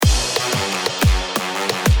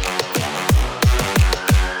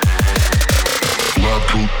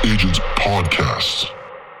Agents Podcast.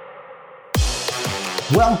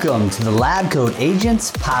 Welcome to the Lab Coat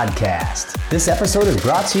Agents Podcast. This episode is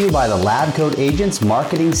brought to you by the Lab Coat Agents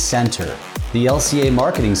Marketing Center. The LCA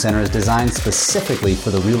Marketing Center is designed specifically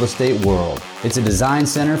for the real estate world. It's a design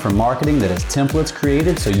center for marketing that has templates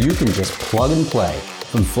created so you can just plug and play.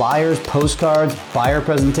 From flyers, postcards, buyer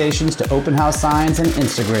presentations to open house signs and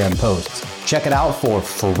Instagram posts. Check it out for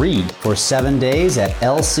free for 7 days at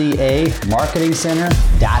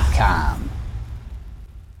lcamarketingcenter.com.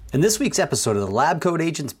 In this week's episode of the Lab Coat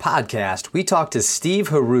Agents Podcast, we talk to Steve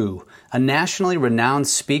Haru, a nationally renowned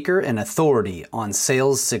speaker and authority on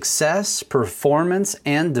sales success, performance,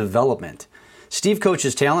 and development. Steve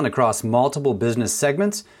coaches talent across multiple business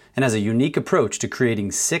segments and has a unique approach to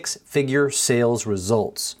creating six-figure sales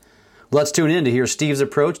results. Let's tune in to hear Steve's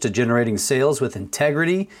approach to generating sales with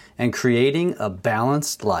integrity and creating a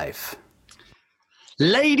balanced life.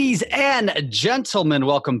 Ladies and gentlemen,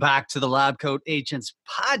 welcome back to the Lab Coat Agents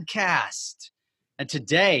Podcast. And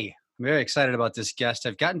today, I'm very excited about this guest.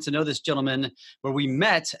 I've gotten to know this gentleman where we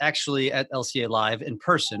met actually at LCA Live in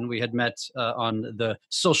person. We had met on the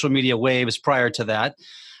social media waves prior to that.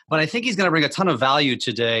 But I think he's going to bring a ton of value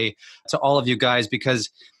today to all of you guys because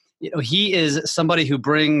he is somebody who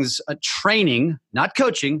brings a training, not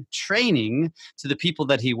coaching, training to the people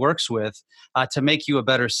that he works with to make you a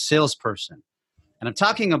better salesperson. And I'm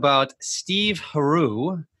talking about Steve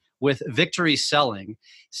Haru with Victory Selling.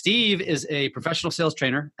 Steve is a professional sales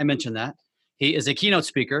trainer. I mentioned that. He is a keynote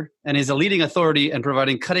speaker and is a leading authority in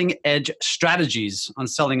providing cutting-edge strategies on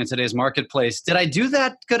selling in today's marketplace. Did I do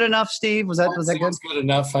that good enough, Steve? Was that good? Good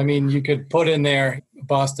enough. I mean, you could put in there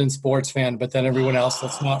Boston sports fan, but then everyone else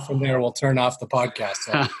that's not from there will turn off the podcast.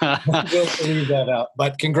 So we'll leave that out.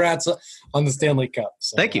 But congrats on the Stanley Cup.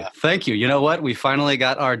 So, Thank you. Thank you. You know what? We finally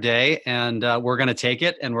got our day, and we're going to take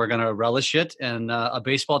it, and we're going to relish it. And a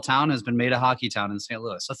baseball town has been made a hockey town in St.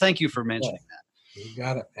 Louis. So thank you for mentioning that. You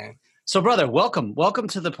got it, man. So, brother, welcome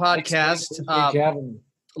to the podcast.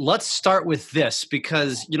 Let's start with this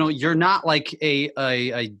because you're not like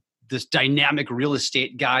this dynamic real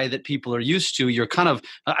estate guy that people are used to. You're kind of,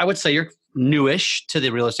 I would say, you're newish to the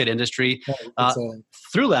real estate industry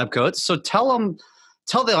through Lab Coats. So, tell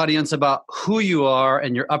the audience about who you are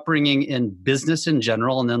and your upbringing in business in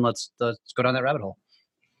general, and then let's go down that rabbit hole.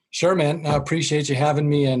 Sure, man. I appreciate you having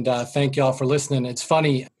me, and thank you all for listening. It's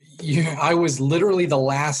funny. I was literally the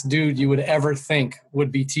last dude you would ever think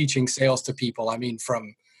would be teaching sales to people. I mean,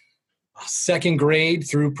 from second grade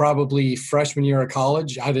through probably freshman year of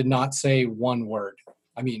college, I did not say one word.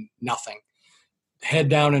 I mean, nothing. Head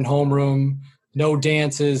down in homeroom, no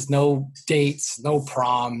dances, no dates, no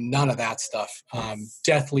prom, none of that stuff.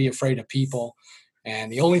 Deathly afraid of people.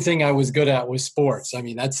 And the only thing I was good at was sports. I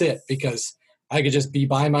mean, that's it, because I could just be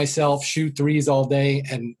by myself, shoot threes all day,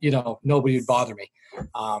 and, nobody would bother me.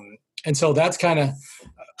 And so that's kind of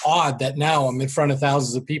odd that now I'm in front of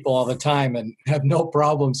thousands of people all the time and have no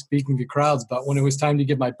problem speaking to crowds. But when it was time to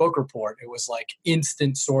give my book report, it was like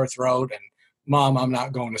instant sore throat and, Mom, I'm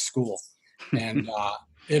not going to school. And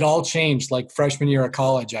it all changed like freshman year of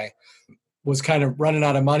college. I was kind of running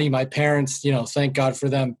out of money. My parents, thank God for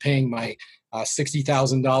them paying my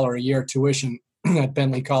 $60,000 a year tuition at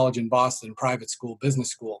Bentley College in Boston, private school, business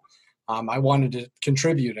school. I wanted to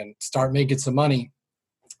contribute and start making some money,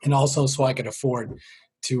 and also so I could afford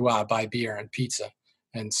to buy beer and pizza.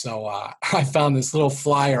 And so I found this little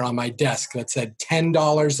flyer on my desk that said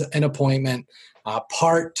 $10 an appointment,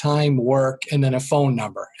 part-time work, and then a phone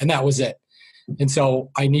number. And that was it. And so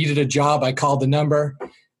I needed a job. I called the number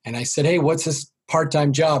and I said, hey, what's this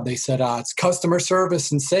part-time job? They said, it's customer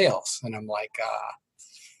service and sales. And I'm like,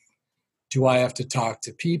 do I have to talk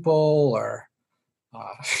to people or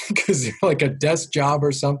because they're like a desk job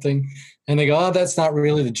or something? And they go, that's not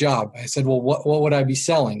really the job. I said, well, what would I be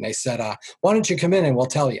selling? They said, why don't you come in and we'll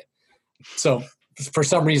tell you. So for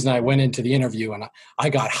some reason, I went into the interview and I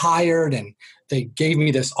got hired, and they gave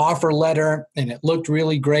me this offer letter and it looked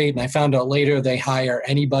really great. And I found out later they hire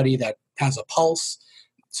anybody that has a pulse.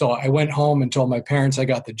 So I went home and told my parents I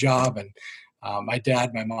got the job, and my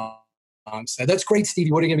dad, my mom said, that's great,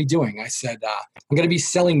 Stevie. What are you going to be doing? I said, I'm going to be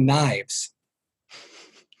selling knives.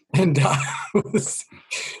 And was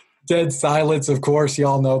dead silence. Of course, you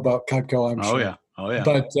all know about Cutco, I'm sure. Oh, yeah.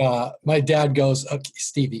 But my dad goes, okay,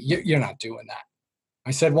 Stevie, you're not doing that.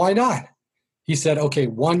 I said, why not? He said, okay,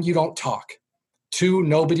 1, you don't talk. 2,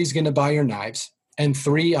 nobody's going to buy your knives. And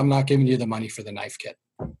 3, I'm not giving you the money for the knife kit.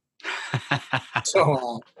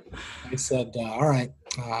 So I said, all right.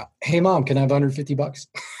 Hey, Mom, can I have $150?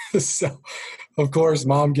 So, of course,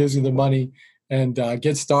 Mom gives you the money and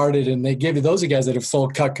get started. And they give you, those are guys that have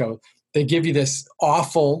sold Cutco. they give you this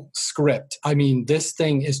awful script. I mean, this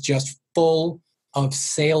thing is just full of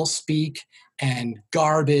sales speak and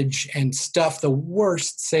garbage and stuff, the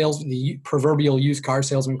worst sales, the proverbial used car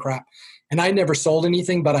salesman crap. And I never sold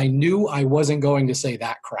anything, but I knew I wasn't going to say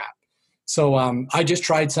that crap. So I just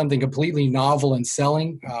tried something completely novel in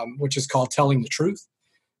selling, which is called telling the truth.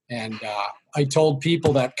 And I told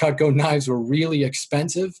people that Cutco knives were really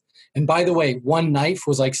expensive. And by the way, one knife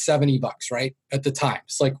was like $70, right? At the time.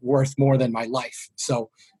 It's like worth more than my life.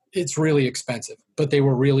 So it's really expensive, but they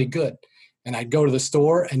were really good. And I'd go to the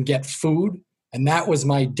store and get food. And that was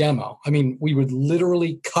my demo. I mean, we would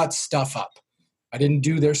literally cut stuff up. I didn't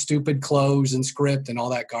do their stupid clothes and script and all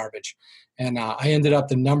that garbage. And I ended up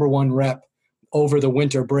the number one rep over the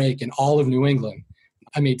winter break in all of New England.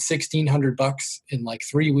 I made $1,600 in like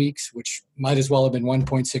 3 weeks, which might as well have been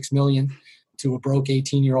 1.6 million to a broke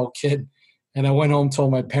 18-year-old kid. And I went home,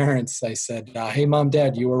 told my parents, I said, hey, Mom,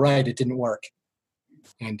 Dad, you were right. It didn't work.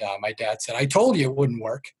 And my dad said, I told you it wouldn't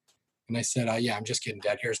work. And I said, yeah, I'm just kidding,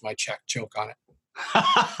 Dad. Here's my check. Choke on it.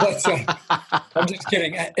 But, I'm just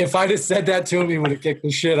kidding. If I'd have said that to him, he would have kicked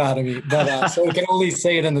the shit out of me. But so I can only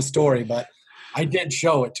say it in the story. But I did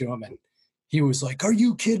show it to him. And he was like, are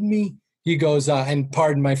you kidding me? He goes, and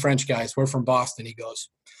pardon my French, guys, we're from Boston. He goes,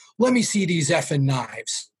 let me see these effing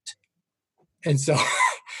knives. And so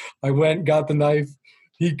I went, got the knife.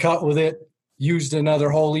 He cut with it, used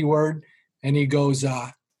another holy word. And he goes,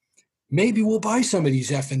 maybe we'll buy some of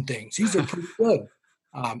these effing things. These are pretty good.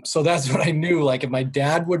 So that's what I knew. Like if my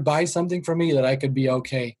dad would buy something for me, that I could be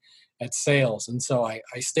okay at sales. And so I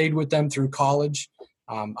stayed with them through college.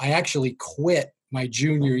 I actually quit my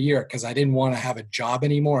junior year because I didn't want to have a job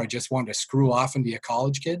anymore. I just wanted to screw off and be a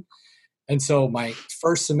college kid. And so my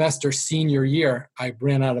first semester senior year, I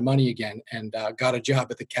ran out of money again and got a job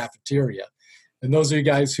at the cafeteria. And those are you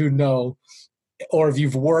guys who know, or if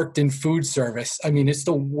you've worked in food service, I mean, it's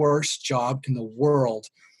the worst job in the world,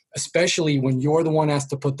 especially when you're the one who has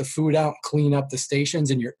to put the food out, clean up the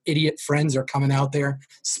stations, and your idiot friends are coming out there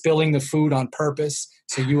spilling the food on purpose.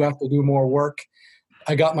 So you have to do more work.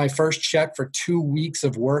 I got my first check for 2 weeks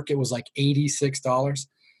of work. It was like $86.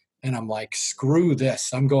 And I'm like, screw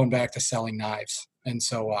this. I'm going back to selling knives. And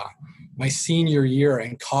so my senior year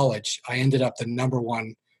in college, I ended up the number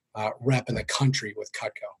one rep in the country with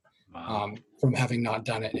Cutco from having not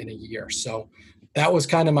done it in a year. So that was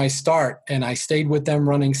kind of my start. And I stayed with them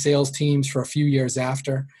running sales teams for a few years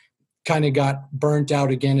after. Kind of got burnt out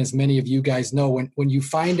again, as many of you guys know. When you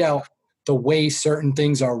find out the way certain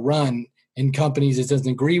things are run in companies that doesn't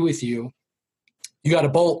agree with you, you got to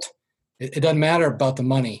bolt. It doesn't matter about the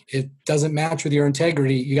money. It doesn't match with your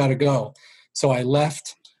integrity. You got to go. So I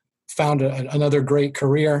left, found another great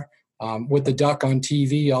career with the Duck on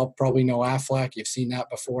TV. Y'all probably know Aflac. You've seen that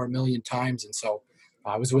before a million times. And so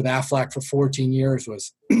I was with Aflac for 14 years,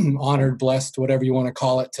 was honored, blessed, whatever you want to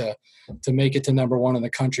call it, to make it to number one in the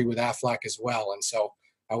country with Aflac as well. And so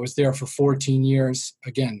I was there for 14 years.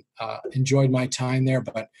 Again, enjoyed my time there,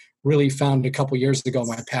 but really found a couple years ago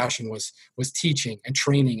my passion was teaching and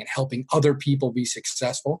training and helping other people be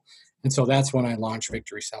successful. And so that's when I launched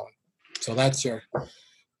Victory Selling. So that's your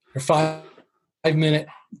 5-minute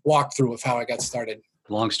walkthrough of how I got started.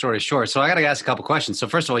 Long story short. So I got to ask a couple questions. So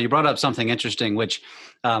first of all, you brought up something interesting, which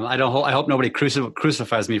I hope nobody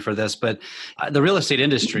crucifies me for this, but the real estate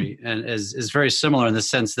industry is very similar in the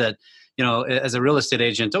sense that, you know, as a real estate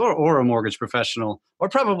agent or a mortgage professional or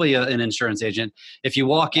probably an insurance agent, if you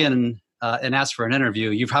walk in and ask for an interview,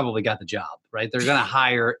 you've probably got the job, right? They're going to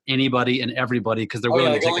hire anybody and everybody because they're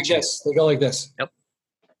willing to take a chance. They go like this.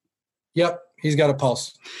 Yep. He's got a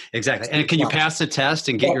pulse. Exactly. And can you pass the test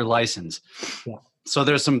and get your license? Yeah. So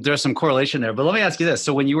there's some correlation there. But let me ask you this.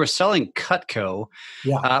 So when you were selling Cutco,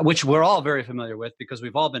 which we're all very familiar with because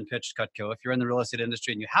we've all been pitched Cutco. If you're in the real estate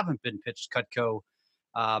industry and you haven't been pitched Cutco,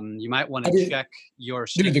 you might want to check your...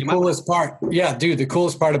 Dude, the coolest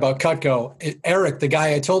part about Cutco, Eric, the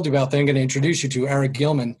guy I told you about that I'm going to introduce you to, Eric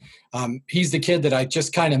Gilman, he's the kid that I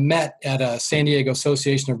just kind of met at a San Diego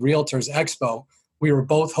Association of Realtors Expo. We were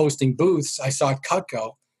both hosting booths. I saw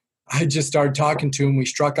Cutco. I just started talking to him. We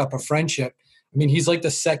struck up a friendship. I mean, he's like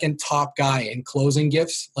the second top guy in closing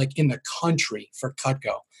gifts, like in the country for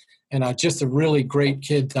Cutco. And just a really great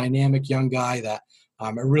kid, dynamic young guy that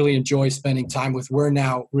I really enjoy spending time with. We're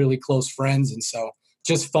now really close friends. And so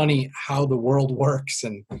just funny how the world works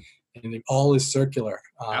and it all is circular.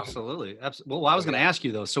 Absolutely. Well, I was going to ask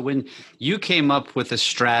you though. So when you came up with a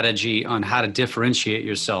strategy on how to differentiate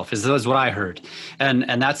yourself, is what I heard. And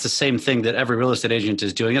that's the same thing that every real estate agent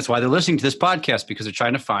is doing. That's why they're listening to this podcast, because they're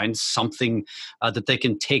trying to find something that they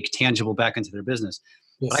can take tangible back into their business.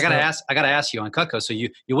 Yes, But I gotta ask you on Cutco. So you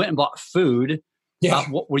went and bought food. Yeah.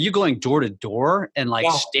 Were you going door to door and like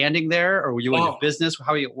No. standing there, or were you in a No. business?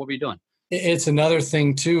 What were you doing? It's another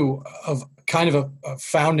thing too of kind of a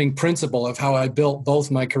founding principle of how I built both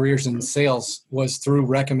my careers in sales was through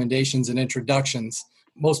recommendations and introductions.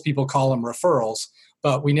 Most people call them referrals,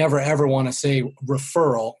 but we never ever want to say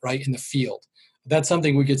referral right in the field. That's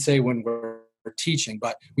something we could say when we're teaching,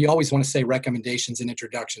 but we always want to say recommendations and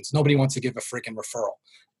introductions. Nobody wants to give a freaking referral,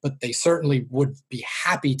 but they certainly would be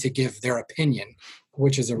happy to give their opinion,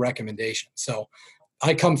 which is a recommendation. So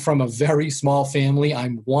I come from a very small family.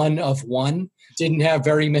 I'm one of one, didn't have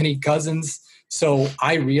very many cousins. So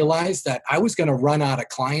I realized that I was going to run out of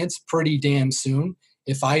clients pretty damn soon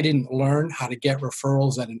if I didn't learn how to get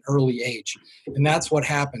referrals at an early age. And that's what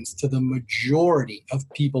happens to the majority of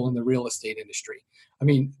people in the real estate industry. I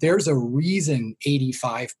mean, there's a reason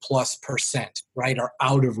 85+%, right, are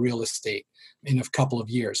out of real estate in a couple of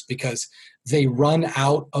years because they run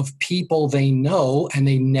out of people they know and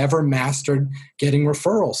they never mastered getting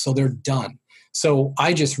referrals. So they're done. So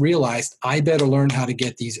I just realized I better learn how to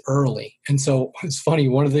get these early. And so it's funny,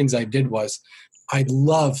 one of the things I did was I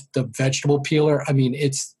loved the vegetable peeler. I mean,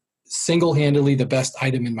 it's single-handedly the best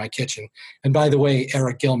item in my kitchen. And by the way,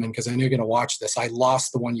 Eric Gilman, because I know you're going to watch this, I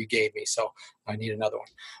lost the one you gave me, so I need another one.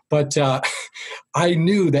 But I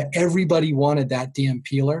knew that everybody wanted that damn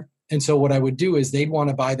peeler. And so what I would do is they'd want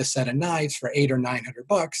to buy the set of knives for $800 or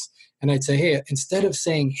 $900. And I'd say, hey, instead of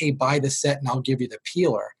saying, hey, buy the set and I'll give you the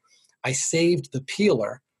peeler, I saved the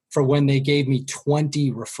peeler for when they gave me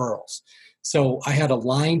 20 referrals. So I had a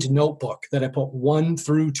lined notebook that I put 1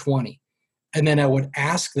 through 20. And then I would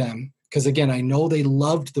ask them, because again, I know they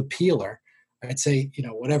loved the peeler. I'd say,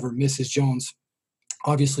 whatever, Mrs. Jones,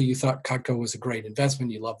 obviously you thought Cutco was a great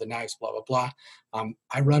investment. You love the knives, blah, blah, blah.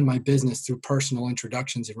 I run my business through personal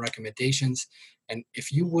introductions and recommendations. And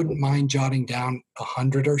if you wouldn't mind jotting down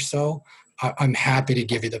 100 or so, I'm happy to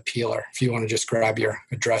give you the peeler. If you want to just grab your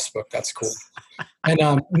address book, that's cool.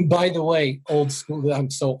 And by the way, old school, I'm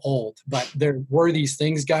so old, but there were these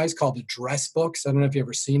things, guys, called address books. I don't know if you've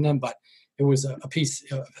ever seen them, but it was a piece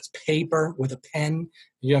of paper with a pen.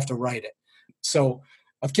 You have to write it. So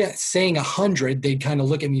of saying 100, they'd kind of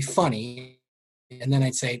look at me funny. And then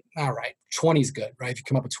I'd say, all right, 20 is good, right? If you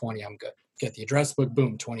come up with 20, I'm good. Get the address book,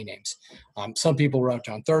 boom, 20 names. Some people wrote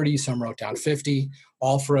down 30, some wrote down 50,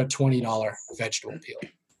 all for a $20 vegetable peel.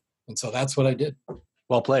 And so that's what I did.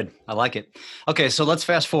 Well played. I like it. Okay, so let's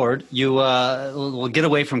fast forward. We'll get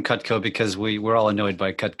away from Cutco because we're all annoyed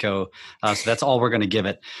by Cutco. So that's all we're going to give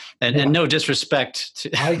it. And no disrespect to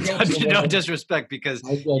no disrespect because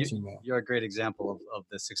you're a great example of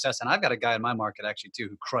the success. And I've got a guy in my market actually too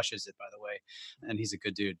who crushes it, by the way, and he's a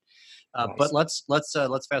good dude. Nice. But let's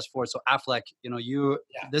fast forward. So Aflac,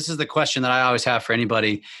 this is the question that I always have for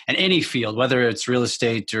anybody in any field, whether it's real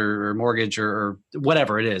estate or mortgage or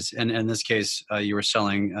whatever it is. And in this case, you were selling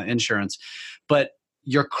insurance, but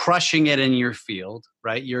you're crushing it in your field,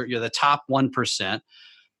 right? You're the top 1%.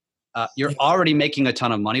 You're already making a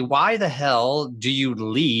ton of money. Why the hell do you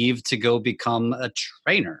leave to go become a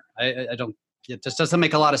trainer? I don't. It just doesn't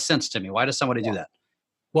make a lot of sense to me. Why does somebody do that?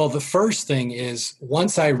 Well, the first thing is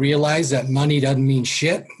once I realized that money doesn't mean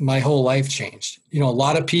shit, my whole life changed. A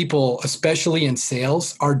lot of people, especially in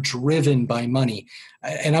sales, are driven by money.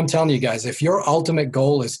 And I'm telling you guys, if your ultimate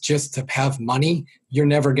goal is just to have money, you're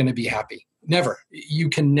never going to be happy. Never. You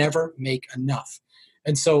can never make enough.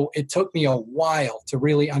 And so it took me a while to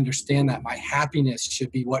really understand that my happiness should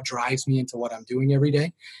be what drives me into what I'm doing every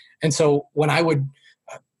day. And so when I would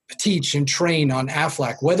teach and train on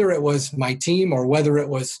Aflac, whether it was my team or whether it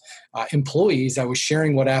was employees, I was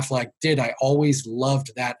sharing what Aflac did. I always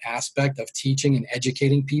loved that aspect of teaching and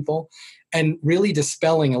educating people and really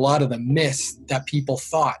dispelling a lot of the myths that people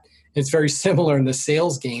thought. It's very similar in the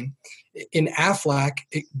sales game. In Aflac,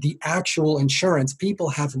 the actual insurance, people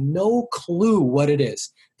have no clue what it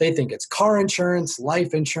is. They think it's car insurance,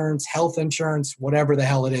 life insurance, health insurance, whatever the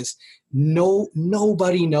hell it is.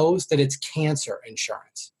 Nobody knows that it's cancer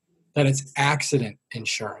insurance, that it's accident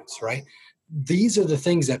insurance, right? These are the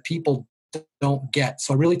things that people don't get.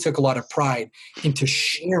 So I really took a lot of pride into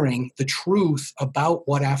sharing the truth about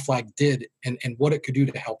what Aflac did and what it could do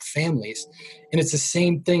to help families. And it's the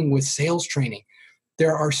same thing with sales training.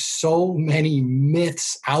 There are so many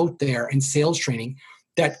myths out there in sales training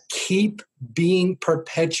that keep being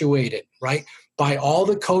perpetuated, right? By all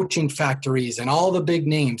the coaching factories and all the big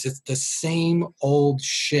names. It's the same old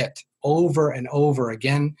shit over and over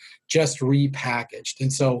again, just repackaged.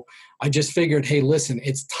 And so I just figured, hey, listen,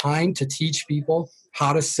 it's time to teach people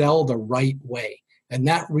how to sell the right way. And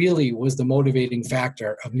that really was the motivating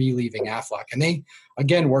factor of me leaving Aflac. And they,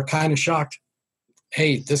 again, were kind of shocked.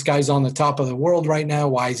 Hey, this guy's on the top of the world right now.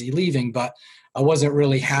 Why is he leaving? But I wasn't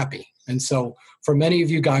really happy. And so for many of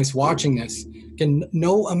you guys watching this,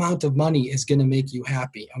 no amount of money is going to make you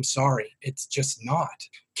happy. I'm sorry. It's just not.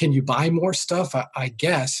 Can you buy more stuff? I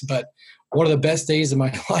guess. But one of the best days of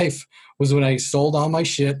my life was when I sold all my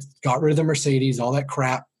shit, got rid of the Mercedes, all that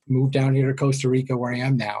crap, moved down here to Costa Rica where I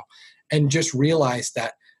am now, and just realized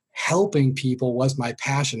that helping people was my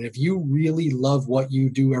passion. If you really love what you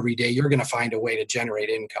do every day, you're going to find a way to generate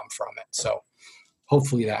income from it. So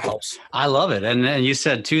hopefully that helps. I love it. And you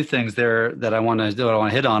said two things there that I want to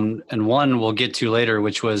hit on, and one we'll get to later,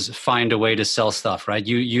 which was find a way to sell stuff, right?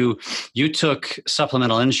 You took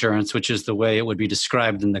supplemental insurance, which is the way it would be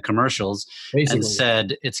described in the commercials, basically, and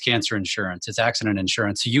said it's cancer insurance, it's accident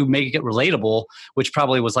insurance. So you make it relatable, which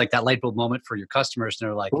probably was like that light bulb moment for your customers. And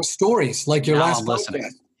they're like, it was stories like your last listening.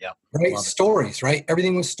 Yeah. Right. Stories, right?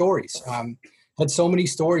 Everything was stories. Had so many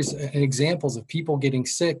stories and examples of people getting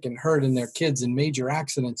sick and hurt and their kids in major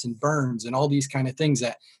accidents and burns and all these kind of things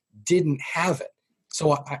that didn't have it.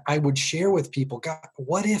 So I would share with people, God,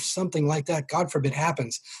 what if something like that, God forbid,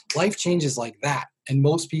 happens? Life changes like that. And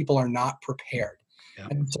most people are not prepared. Yeah.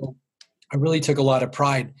 And so I really took a lot of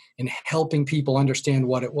pride in helping people understand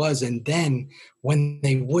what it was. And then when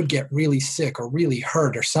they would get really sick or really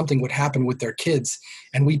hurt or something would happen with their kids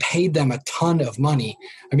and we paid them a ton of money,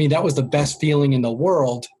 I mean, that was the best feeling in the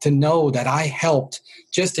world to know that I helped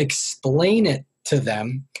just explain it to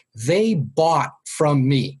them. They bought from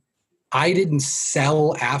me. I didn't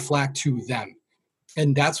sell Aflac to them.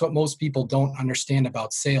 And that's what most people don't understand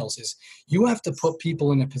about sales is you have to put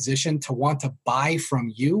people in a position to want to buy from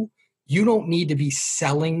you. You don't need to be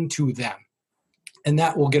selling to them. And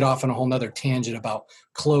that will get off on a whole nother tangent about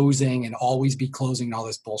closing and always be closing and all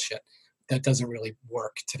this bullshit. That doesn't really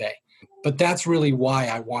work today. But that's really why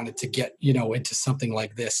I wanted to get, into something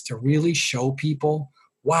like this, to really show people,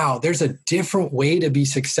 wow, there's a different way to be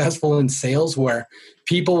successful in sales where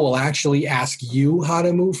people will actually ask you how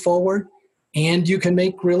to move forward and you can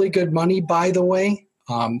make really good money, by the way.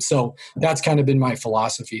 So that's kind of been my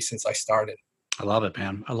philosophy since I started. I love it,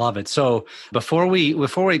 man. I love it. So before we,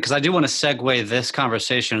 because I do want to segue this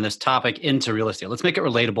conversation and this topic into real estate. Let's make it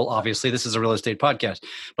relatable. Obviously, this is a real estate podcast.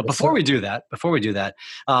 But before we do that,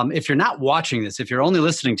 if you're not watching this, if you're only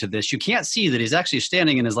listening to this, you can't see that he's actually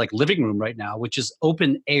standing in his living room right now, which is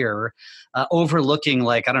open air, overlooking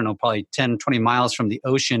probably 10, 20 miles from the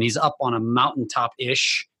ocean. He's up on a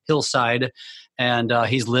mountaintop-ish hillside. And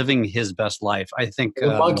he's living his best life. I think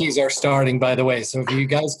the monkeys are starting, by the way. So if you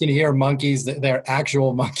guys can hear monkeys, they're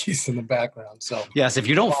actual monkeys in the background. So yes, if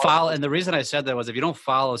you don't follow, and the reason I said that was if you don't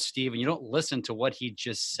follow Steve and you don't listen to what he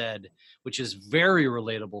just said, which is very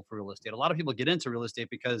relatable for real estate. A lot of people get into real estate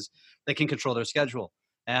because they can control their schedule.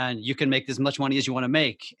 And you can make as much money as you want to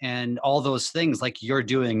make and all those things like you're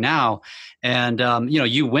doing now. And,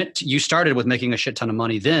 you started with making a shit ton of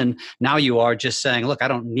money then. Now you are just saying, look, I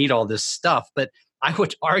don't need all this stuff. But I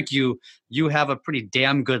would argue you have a pretty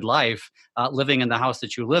damn good life living in the house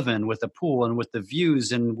that you live in with the pool and with the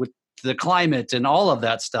views and with the climate and all of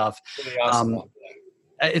that stuff. Really awesome.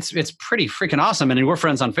 It's pretty freaking awesome. And we're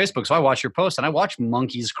friends on Facebook. So I watch your posts and I watch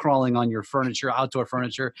monkeys crawling on your furniture, outdoor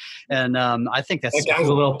furniture. And I think that guy's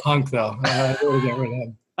a little punk though. I really get rid of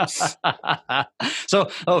him.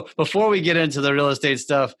 So before we get into the real estate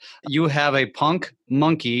stuff, you have a punk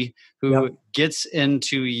monkey who gets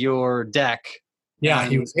into your deck. Yeah,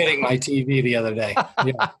 he was hitting my TV the other day.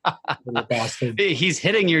 Yeah, little bastard. He's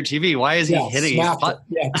hitting your TV. Why is he hitting?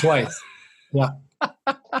 Yeah, twice. Yeah.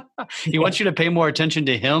 He wants you to pay more attention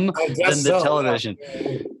to him than the television.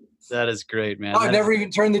 Yeah. That is great, man. I've never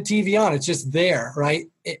even turned the TV on. It's just there, right?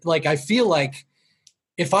 I feel like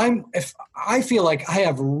if I feel like I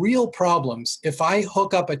have real problems if I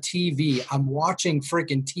hook up a TV, I'm watching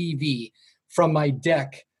freaking TV from my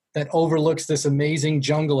deck that overlooks this amazing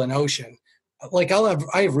jungle and ocean. I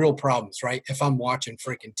have real problems, right? If I'm watching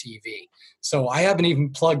freaking TV. So I haven't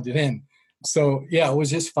even plugged it in. So yeah, it was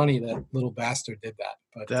just funny that little bastard did that.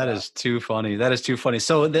 But that is too funny. That is too funny.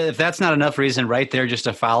 So if that's not enough reason right there just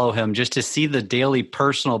to follow him, just to see the daily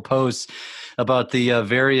personal posts about the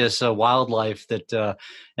various wildlife that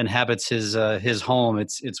inhabits his home,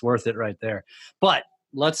 it's worth it right there. But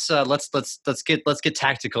let's get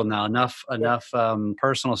tactical now. Enough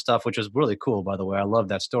personal stuff, which was really cool, by the way. I love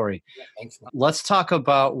that story. Yeah, thanks. Let's talk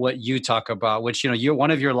about what you talk about, which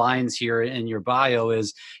one of your lines here in your bio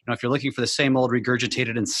is, if you're looking for the same old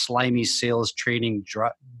regurgitated and slimy sales training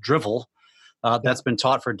drivel that's been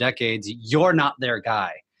taught for decades, you're not their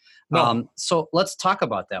guy. No. So let's talk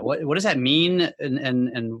about that. What does that mean,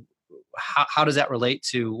 and how does that relate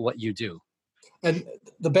to what you do? And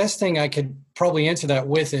the best thing I could probably answer that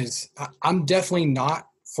with is I'm definitely not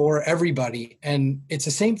for everybody. And it's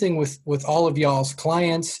the same thing with all of y'all's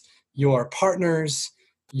clients, your partners,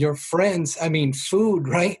 your friends. I mean, food,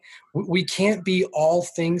 right? We can't be all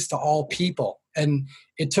things to all people. And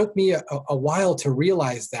it took me a while to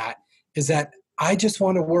realize that is that I just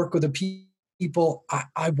want to work with the people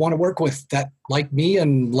I want to work with that like me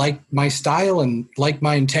and like my style and like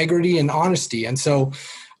my integrity and honesty. And so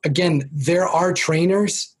again, there are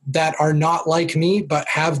trainers that are not like me, but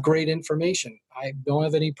have great information. I don't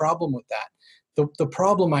have any problem with that. The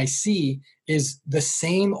problem I see is the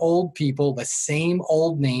same old people, the same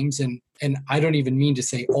old names, and I don't even mean to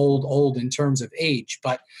say old in terms of age,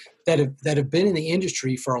 but that have been in the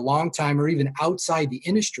industry for a long time or even outside the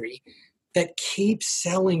industry that keep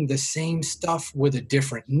selling the same stuff with a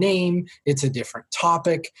different name. It's a different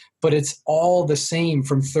topic, but it's all the same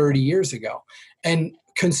from 30 years ago. And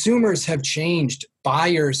consumers have changed,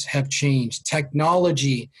 buyers have changed,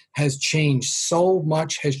 technology has changed, so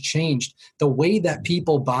much has changed. The way that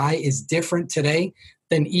people buy is different today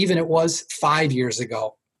than even it was 5 years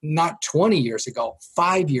ago, not 20 years ago,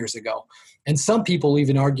 5 years ago. And some people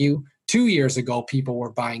even argue 2 years ago, people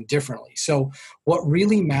were buying differently. So what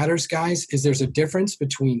really matters, guys, is there's a difference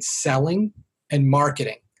between selling and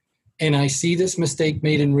marketing. And I see this mistake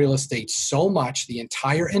made in real estate so much, the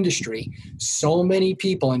entire industry, so many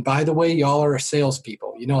people. And by the way, y'all are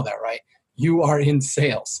salespeople. You know that, right? You are in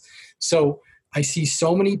sales. So I see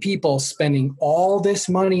so many people spending all this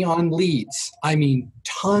money on leads. I mean,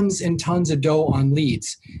 tons and tons of dough on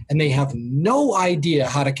leads. And they have no idea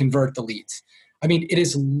how to convert the leads. I mean, it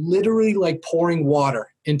is literally like pouring water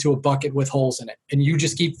into a bucket with holes in it. And you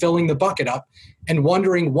just keep filling the bucket up and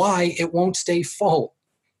wondering why it won't stay full.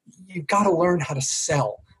 You've got to learn how to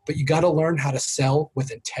sell, but you got to learn how to sell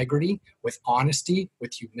with integrity, with honesty,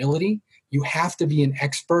 with humility. You have to be an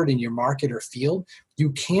expert in your market or field.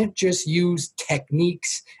 You can't just use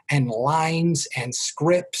techniques and lines and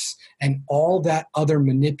scripts and all that other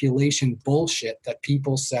manipulation bullshit that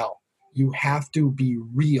people sell. You have to be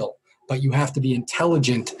real, but you have to be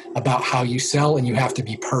intelligent about how you sell, and you have to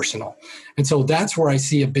be personal. And so that's where I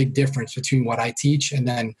see a big difference between what I teach and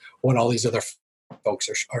then what all these other folks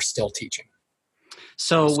are still teaching.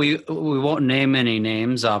 So we won't name any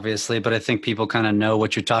names, obviously, but I think people kind of know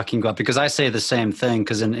what you're talking about, because I say the same thing.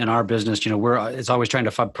 Because in our business, it's always trying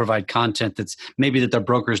to provide content that's maybe that their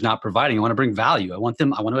broker's not providing. I want to bring value. I want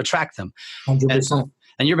to attract them. 100%.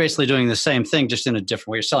 And you're basically doing the same thing, just in a different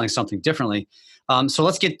way. You're selling something differently. So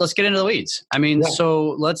let's get into the weeds. I mean,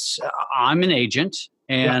 So I'm an agent.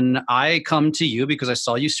 And I come to you because I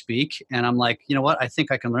saw you speak, and I'm like, you know what? I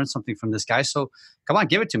think I can learn something from this guy. So come on,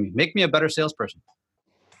 give it to me. Make me a better salesperson.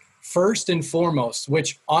 First and foremost,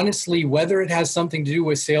 which honestly, whether it has something to do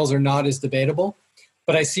with sales or not is debatable,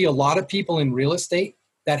 but I see a lot of people in real estate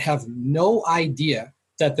that have no idea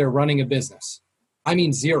that they're running a business. I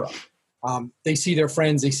mean, zero. They see their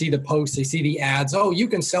friends, they see the posts, they see the ads. Oh, you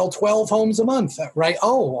can sell 12 homes a month, right?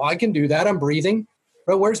 Oh, I can do that. I'm breathing.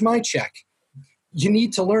 But where's my check? You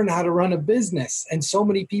need to learn how to run a business. And so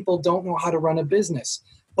many people don't know how to run a business.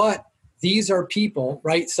 But these are people,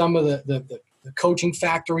 right? Some of the coaching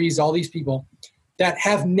factories, all these people that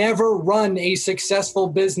have never run a successful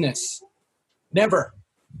business. Never.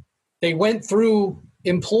 They went through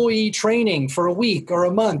employee training for a week or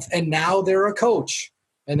a month, and now they're a coach.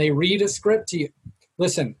 And they read a script to you.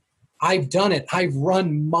 Listen, I've done it. I've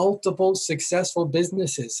run multiple successful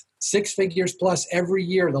businesses, 6 figures plus every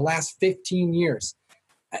year, the last 15 years.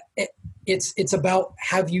 It's about,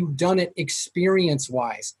 have you done it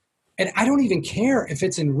experience-wise? And I don't even care if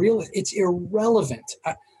it's in real, it's irrelevant.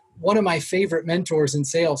 One of my favorite mentors in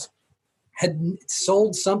sales had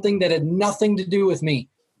sold something that had nothing to do with me,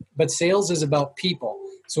 but sales is about people.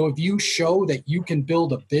 So if you show that you can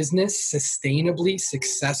build a business sustainably,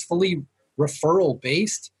 successfully,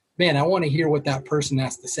 referral-based, man, I want to hear what that person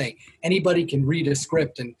has to say. Anybody can read a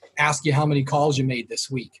script and ask you how many calls you made this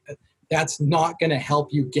week. That's not going to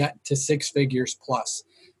help you get to 6 figures plus.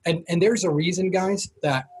 And there's a reason, guys,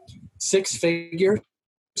 that 6 figures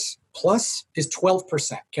plus is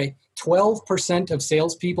 12%. Okay, 12% of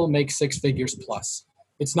salespeople make 6 figures plus.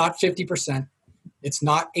 It's not 50%. It's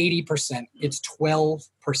not 80%. It's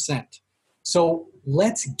 12%. So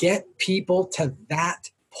let's get people to that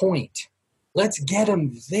point. Let's get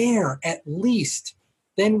them there at least.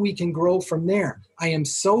 Then we can grow from there. I am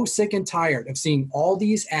so sick and tired of seeing all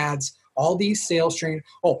these ads, all these sales trainers.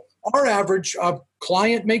 Oh, our average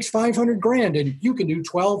client makes 500 grand and you can do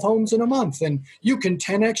 12 homes in a month and you can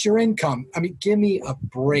 10x your income. I mean, give me a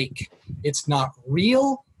break. It's not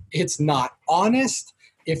real. It's not honest.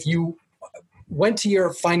 If you went to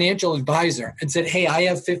your financial advisor and said, hey, I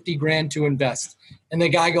have 50 grand to invest, and the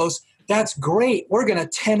guy goes, that's great, we're going to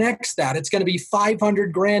 10x that, it's going to be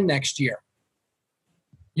 500 grand next year,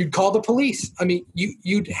 you'd call the police. I mean,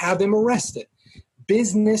 you'd have him arrested.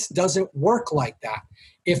 Business doesn't work like that.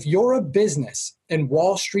 If you're a business and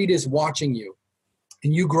Wall Street is watching you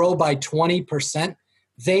and you grow by 20%,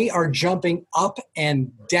 they are jumping up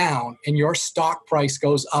and down and your stock price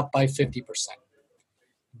goes up by 50%.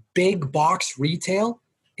 Big box retail,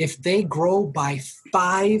 if they grow by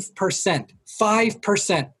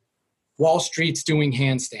 5%, Wall Street's doing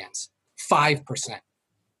handstands, 5%.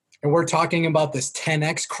 And we're talking about this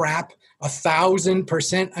 10x crap,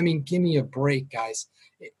 1,000%. I mean, give me a break, guys.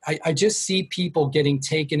 I just see people getting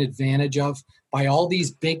taken advantage of by all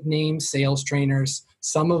these big name sales trainers.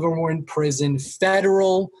 Some of them were in prison,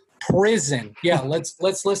 federal prison. Yeah, let's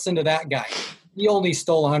listen to that guy. He only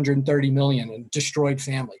stole 130 million and destroyed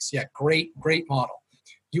families. Yeah, great model.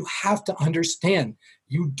 You have to understand,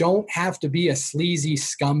 you don't have to be a sleazy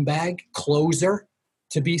scumbag closer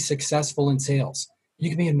to be successful in sales. You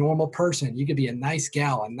can be a normal person. You can be a nice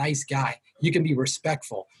gal, a nice guy. You can be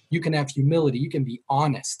respectful. You can have humility. You can be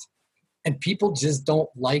honest. And people just don't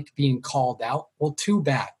like being called out. Well, too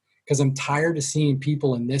bad, because I'm tired of seeing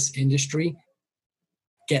people in this industry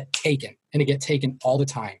get taken, and they get taken all the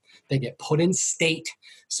time. They get put in state,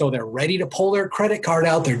 so they're ready to pull their credit card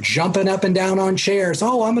out. They're jumping up and down on chairs.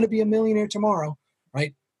 Oh, I'm going to be a millionaire tomorrow,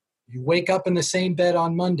 right? You wake up in the same bed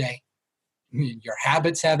on Monday. Your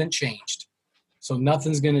habits haven't changed. So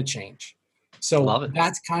nothing's going to change. So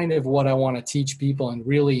that's kind of what I want to teach people. And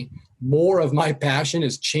really more of my passion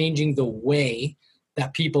is changing the way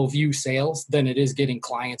that people view sales than it is getting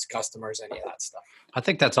clients, customers, any of that stuff. I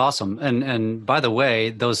think that's awesome. And by the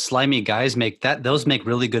way, those slimy guys make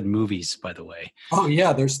really good movies, by the way. Oh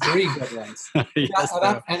yeah, there's 3 good ones. Yes,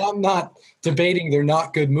 and I'm not debating they're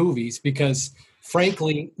not good movies, because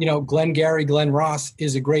frankly, Glenn Ross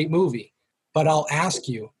is a great movie. But I'll ask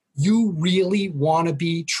you, you really want to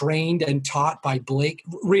be trained and taught by Blake?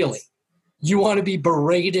 Really? You want to be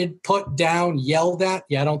berated, put down, yelled at?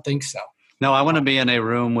 Yeah, I don't think so. No, I want to be in a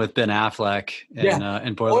room with Ben Affleck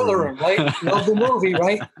in Boiler Room. Right? Love the movie,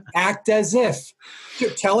 right? Act as if.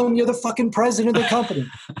 Tell him you're the fucking president of the company.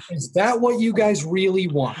 Is that what you guys really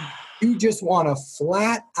want? You just want to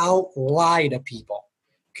flat out lie to people.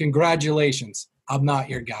 Congratulations. I'm not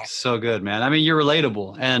your guy. So good, man. I mean, you're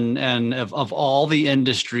relatable. And of all the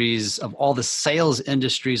industries, of all the sales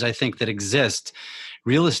industries, I think that exist,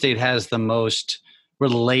 real estate has the most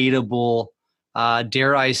relatable,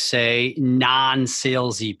 dare I say,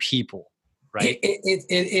 non-salesy people, right? It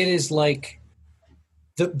is like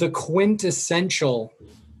the quintessential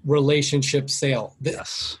relationship sale.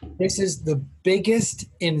 Yes. This is the biggest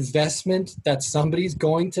investment that somebody's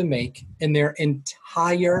going to make in their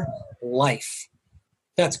entire life.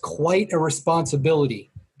 That's quite a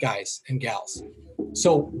responsibility, guys and gals.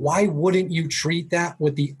 So why wouldn't you treat that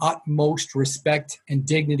with the utmost respect and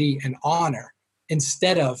dignity and honor,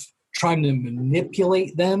 instead of trying to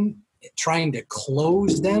manipulate them, trying to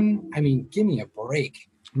close them? I mean, give me a break.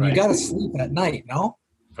 Right. You got to sleep at night, no?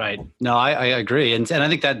 Right. No, I agree. And I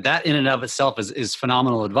think that in and of itself is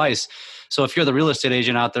phenomenal advice. So if you're the real estate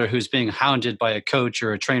agent out there who's being hounded by a coach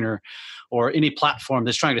or a trainer or any platform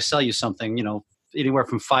that's trying to sell you something, anywhere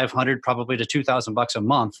from $500 probably to $2,000 a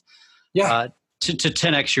month, to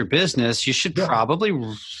 10x your business, you should probably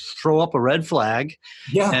throw up a red flag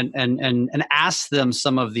and ask them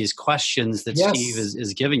some of these questions that Steve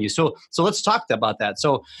is giving you. So let's talk about that.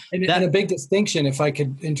 So and a big distinction, if I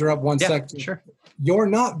could interrupt one second. Sure. You're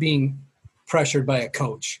not being pressured by a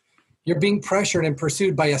coach. You're being pressured and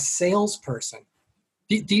pursued by a salesperson.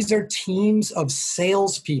 These are teams of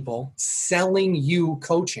salespeople selling you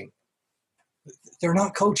coaching. They're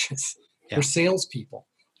not coaches. Yeah. They're salespeople.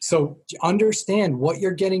 So understand what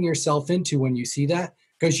you're getting yourself into when you see that,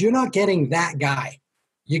 because you're not getting that guy.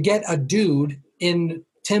 You get a dude in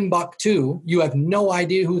Timbuktu. You have no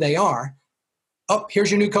idea who they are. Oh,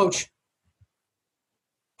 here's your new coach.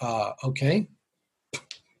 Okay.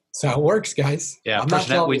 That's how it works, guys. Yeah,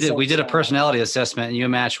 we did a personality assessment, and you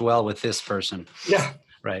match well with this person. Yeah.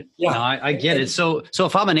 Right. Yeah. No, I get it. So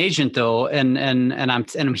if I'm an agent though, and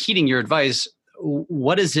I'm heeding your advice,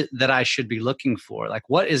 what is it that I should be looking for? Like,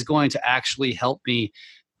 what is going to actually help me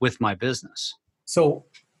with my business? So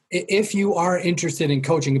if you are interested in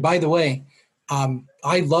coaching, by the way,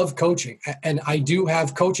 I love coaching, and I do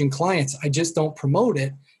have coaching clients. I just don't promote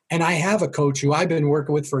it. And I have a coach who I've been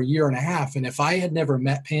working with for a year and a half. And if I had never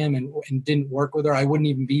met Pam and didn't work with her, I wouldn't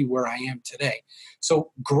even be where I am today.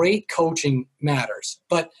 So great coaching matters,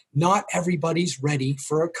 but not everybody's ready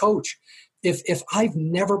for a coach. If I've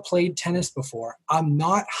never played tennis before, I'm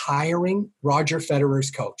not hiring Roger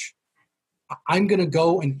Federer's coach. I'm going to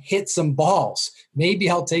go and hit some balls. Maybe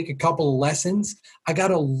I'll take a couple of lessons. I got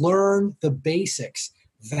to learn the basics.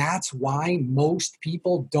 That's why most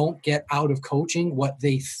people don't get out of coaching what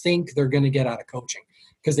they think they're going to get out of coaching,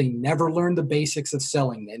 because they never learn the basics of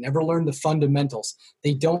selling. They never learn the fundamentals.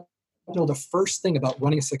 They don't know the first thing about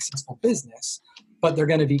running a successful business, but they're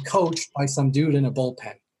going to be coached by some dude in a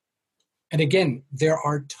bullpen. And again, there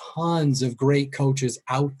are tons of great coaches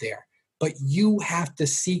out there, but you have to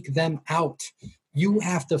seek them out. You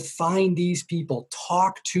have to find these people,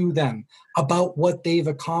 talk to them about what they've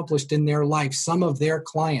accomplished in their life, some of their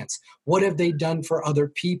clients. What have they done for other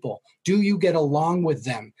people? Do you get along with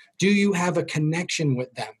them? Do you have a connection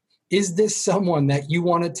with them? Is this someone that you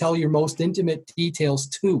want to tell your most intimate details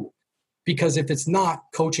to? Because if it's not,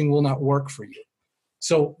 coaching will not work for you.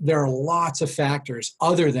 So there are lots of factors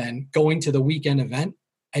other than going to the weekend event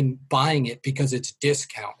and buying it because it's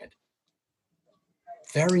discounted.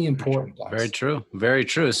 Very important. Very true. Very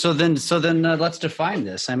true. So then, let's define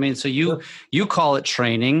this. I mean, so you call it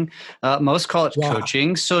training. Most call it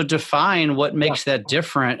coaching. So define what makes that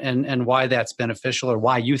different and why that's beneficial, or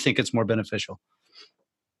why you think it's more beneficial.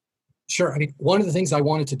 Sure. I mean, one of the things I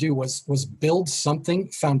wanted to do was build something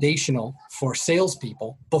foundational for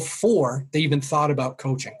salespeople before they even thought about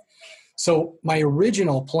coaching. So my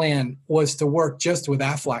original plan was to work just with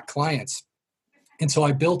Aflac clients. And so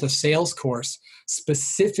I built a sales course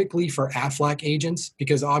specifically for Aflac agents,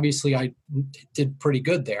 because obviously I did pretty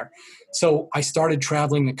good there. So I started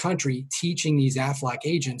traveling the country teaching these Aflac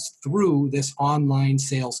agents through this online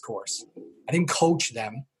sales course. I didn't coach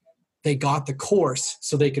them. They got the course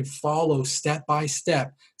so they could follow step by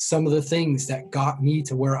step some of the things that got me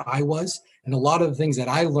to where I was. And a lot of the things that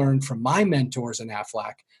I learned from my mentors in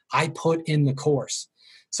Aflac, I put in the course.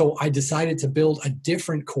 So I decided to build a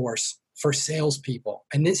different course for salespeople.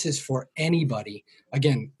 And this is for anybody.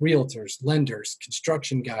 Again, realtors, lenders,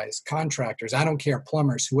 construction guys, contractors, I don't care,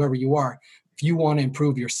 plumbers, whoever you are, if you want to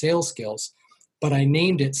improve your sales skills. But I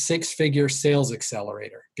named it Six-Figure Sales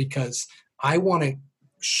Accelerator because I want to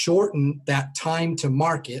shorten that time to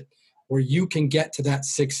market where you can get to that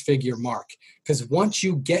six-figure mark. Because once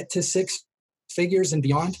you get to six figures and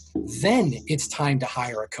beyond, then it's time to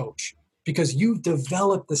hire a coach because you've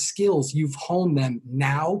developed the skills, you've honed them.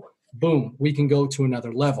 Now, boom, we can go to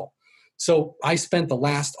another level. So I spent the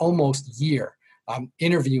last almost year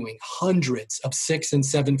interviewing hundreds of 6- and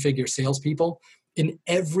 7-figure salespeople in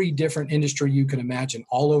every different industry you can imagine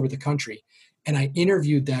all over the country. And I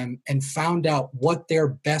interviewed them and found out what their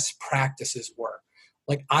best practices were.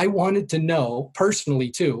 Like, I wanted to know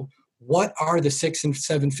personally too, what are the 6- and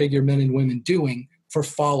 7-figure men and women doing for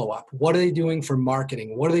follow-up? What are they doing for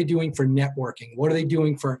marketing? What are they doing for networking? What are they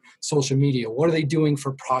doing for social media? What are they doing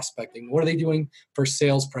for prospecting? What are they doing for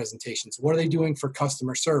sales presentations? What are they doing for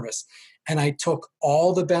customer service? And I took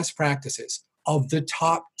all the best practices of the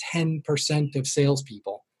top 10% of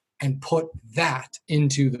salespeople and put that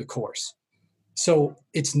into the course. So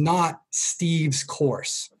it's not Steve's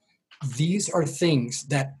course. These are things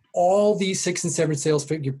that all these 6- and 7 sales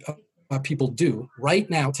figure people do right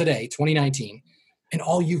now, today, 2019. And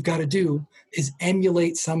all you've got to do is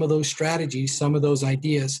emulate some of those strategies, some of those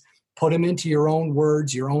ideas, put them into your own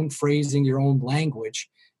words, your own phrasing, your own language,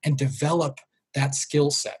 and develop that skill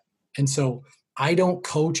set. And so I don't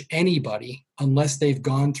coach anybody unless they've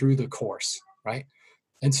gone through the course, right?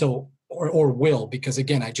 And so, or will, because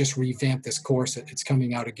again, I just revamped this course. It's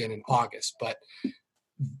coming out again in August. But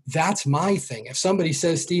that's my thing. If somebody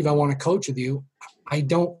says, Steve, I want to coach with you, I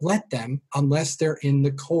don't let them unless they're in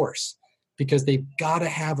the course, because they've got to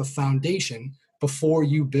have a foundation before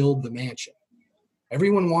you build the mansion.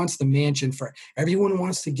 Everyone wants the mansion everyone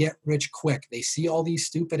wants to get rich quick. They see all these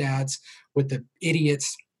stupid ads with the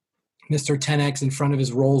idiots, Mr. 10X in front of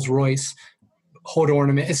his Rolls Royce, hood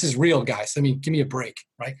ornament. This is real, guys. I mean, give me a break,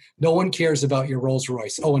 right? No one cares about your Rolls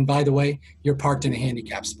Royce. Oh, and by the way, you're parked in a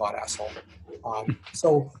handicap spot, asshole.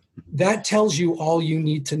 So that tells you all you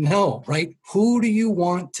need to know, right? Who do you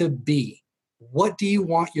want to be? What do you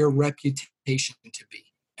want your reputation to be?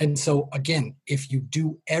 And so again, if you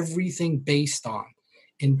do everything based on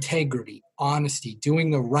integrity, honesty,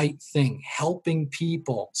 doing the right thing, helping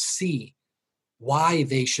people see why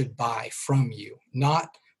they should buy from you,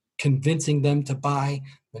 not convincing them to buy,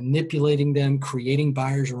 manipulating them, creating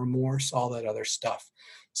buyer's remorse, all that other stuff.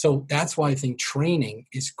 So that's why I think training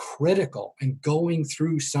is critical, and going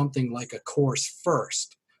through something like a course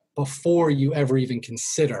first before you ever even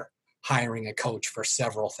consider hiring a coach for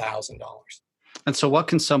several $1,000s. And so what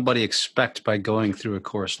can somebody expect by going through a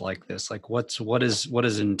course like this? Like what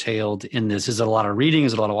is entailed in this? Is it a lot of reading?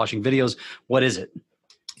 Is it a lot of watching videos? What is it?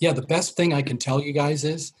 Yeah, the best thing I can tell you guys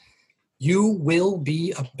is you will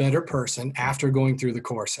be a better person after going through the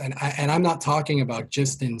course. And I'm not talking about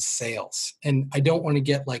just in sales. And I don't want to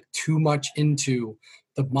get like too much into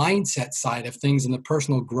the mindset side of things and the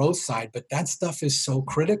personal growth side, but that stuff is so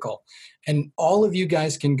critical. And all of you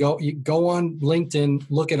guys can go on LinkedIn,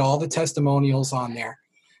 look at all the testimonials on there.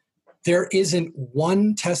 There isn't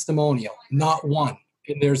one testimonial, not one.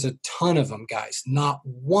 And there's a ton of them, guys. Not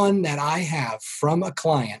one that I have from a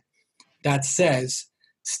client that says,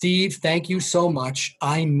 Steve, thank you so much.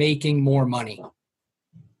 I'm making more money.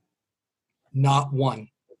 Not one.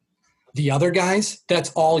 The other guys,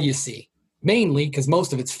 that's all you see. Mainly because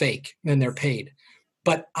most of it's fake and they're paid.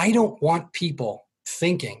 But I don't want people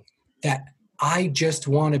thinking that I just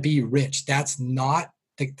want to be rich. That's not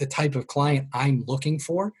the type of client I'm looking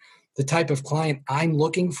for. The type of client I'm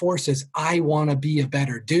looking for says, I want to be a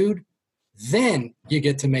better dude. Then you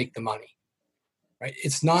get to make the money, right?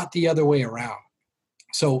 It's not the other way around.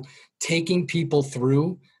 So taking people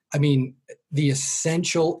through, I mean, the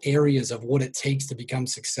essential areas of what it takes to become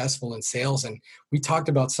successful in sales. And we talked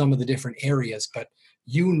about some of the different areas, but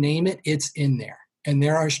you name it, it's in there. And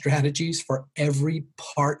there are strategies for every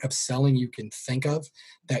part of selling you can think of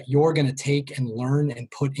that you're going to take and learn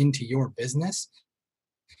and put into your business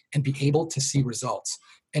and be able to see results.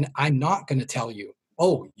 And I'm not going to tell you,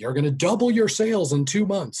 oh, you're going to double your sales in 2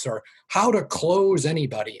 months, or how to close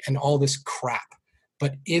anybody and all this crap.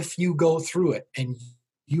 But if you go through it and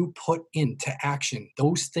you put into action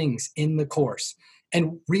those things in the course,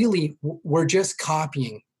 and really we're just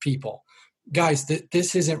copying people. Guys,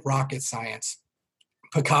 this isn't rocket science.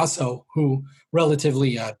 Picasso, who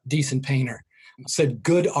relatively a decent painter, said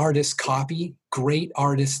good artists copy, great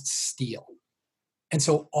artists steal. And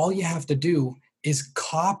so all you have to do is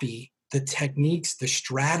copy the techniques, the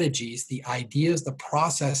strategies, the ideas, the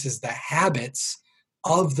processes, the habits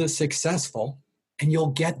of the successful, and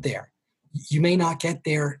you'll get there. You may not get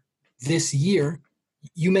there this year.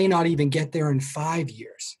 You may not even get there in 5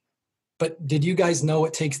 years. But did you guys know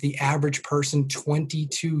it takes the average person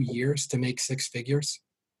 22 years to make 6 figures?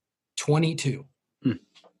 22.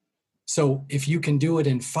 So if you can do it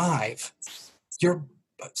in 5, you're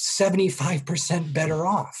 75% better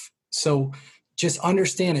off. So just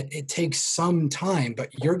understand it takes some time,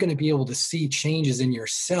 but you're going to be able to see changes in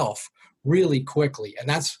yourself really quickly. And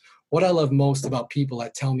that's what I love most about people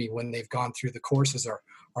that tell me when they've gone through the courses or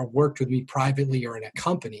worked with me privately or in a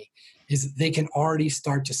company, is they can already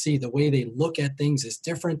start to see the way they look at things is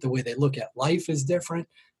different. The way they look at life is different.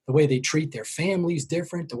 The way they treat their families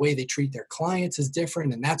different. The way they treat their clients is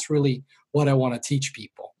different. And that's really what I want to teach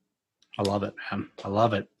people. I love it, man. I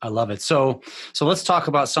love it. I love it. So let's talk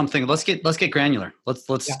about something. Let's get granular. Let's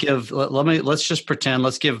just pretend.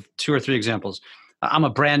 Let's give 2 or 3 examples. I'm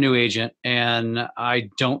a brand new agent and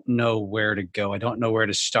I don't know where to go. I don't know where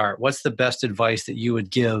to start. What's the best advice that you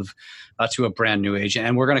would give to a brand new agent?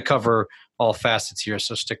 And we're going to cover all facets here,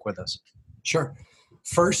 so stick with us. Sure.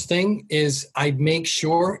 First thing is I'd make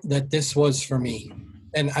sure that this was for me.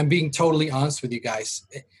 And I'm being totally honest with you guys.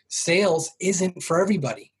 Sales isn't for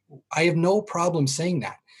everybody. I have no problem saying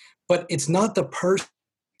that. But it's not the person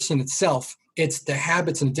itself. It's the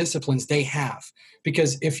habits and disciplines they have.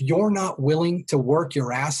 Because if you're not willing to work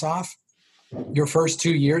your ass off your first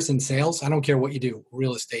 2 years in sales, I don't care what you do,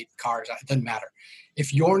 real estate, cars, it doesn't matter.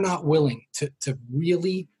 If you're not willing to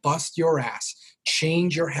really bust your ass,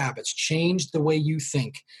 change your habits, change the way you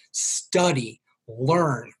think, study,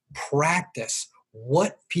 learn, practice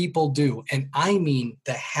what people do. And I mean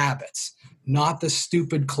the habits, not the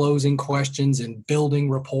stupid closing questions and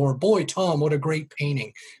building rapport. Boy, Tom, what a great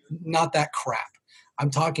painting. Not that crap. I'm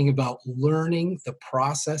talking about learning the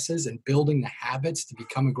processes and building the habits to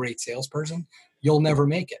become a great salesperson. You'll never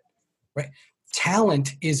make it, right?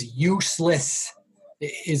 Talent is useless.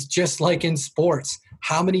 It's just like in sports.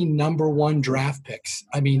 How many number 1 draft picks,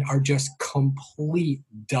 are just complete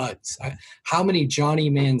duds? How many Johnny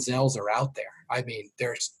Manziels are out there?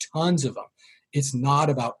 There's tons of them. It's not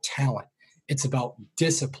about talent. It's about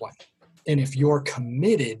discipline. And if you're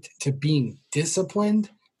committed to being disciplined,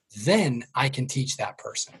 then I can teach that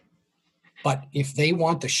person. But if they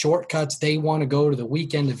want the shortcuts, they want to go to the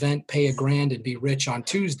weekend event, pay $1,000 and be rich on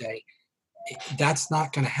Tuesday, that's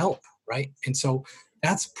not going to help, right? And so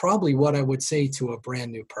that's probably what I would say to a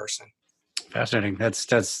brand new person. Fascinating. That's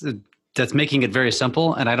That's making it very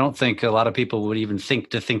simple. And I don't think a lot of people would even think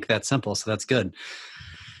that simple. So that's good.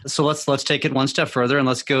 So let's take it one step further, and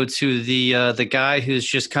let's go to the guy who's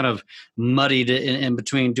just kind of muddied in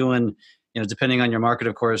between doing, depending on your market,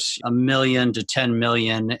 of course, 1 million to 10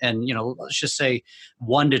 million, and let's just say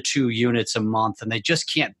 1 to 2 units a month, and they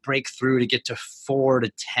just can't break through to get to 4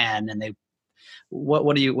 to 10. And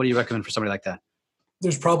what do you recommend for somebody like that?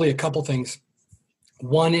 There's probably a couple things.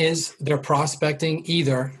 One is they're prospecting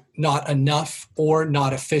either not enough or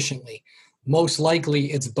not efficiently. Most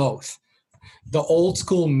likely it's both. The old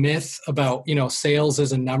school myth about, sales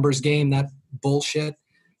as a numbers game, that bullshit,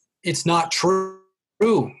 it's not true,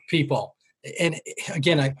 people. And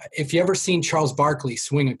again, if you ever seen Charles Barkley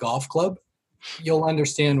swing a golf club, you'll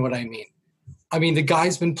understand what I mean. I mean, the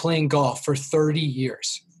guy's been playing golf for 30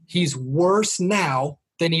 years. He's worse now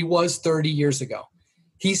than he was 30 years ago.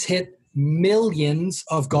 He's hit millions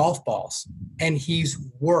of golf balls, and he's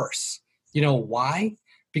worse. You know why?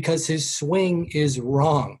 Because his swing is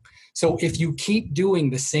wrong. So if you keep doing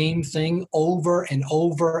the same thing over and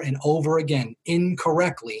over and over again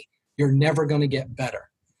incorrectly, you're never going to get better.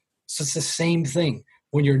 So it's the same thing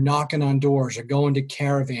when you're knocking on doors or going to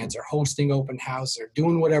caravans or hosting open houses or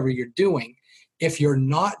doing whatever you're doing. If you're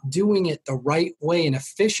not doing it the right way and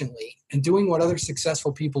efficiently and doing what other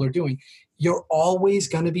successful people are doing, you're always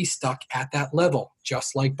going to be stuck at that level,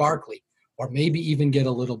 just like Barkley, or maybe even get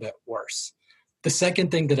a little bit worse. The second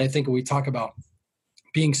thing that I think when we talk about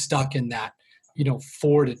being stuck in that,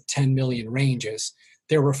 4 to 10 million ranges,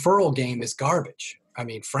 their referral game is garbage. I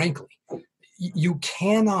mean, frankly, you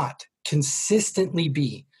cannot consistently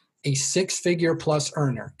be a 6-figure plus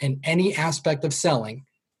earner in any aspect of selling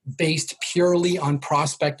based purely on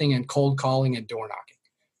prospecting and cold calling and door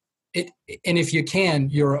knocking. And if you can,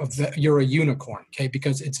 you're a unicorn, okay?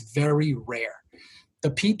 Because it's very rare.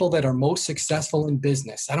 The people that are most successful in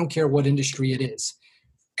business, I don't care what industry it is,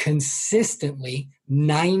 consistently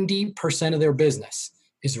 90% of their business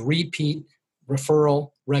is repeat,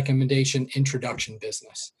 referral, recommendation, introduction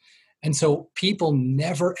business. And so people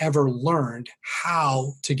never ever learned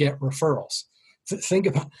how to get referrals. Think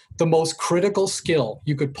about the most critical skill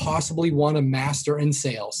you could possibly want to master in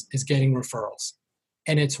sales is getting referrals.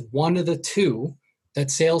 And it's one of the two that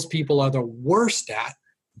salespeople are the worst at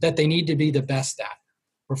that they need to be the best at.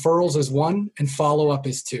 Referrals is one and follow-up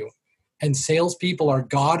is two. And salespeople are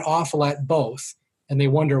god-awful at both, and they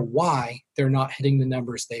wonder why they're not hitting the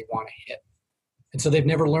numbers they want to hit. And so they've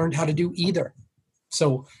never learned how to do either.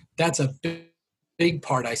 So that's a big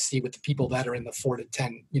part I see with the people that are in the 4 to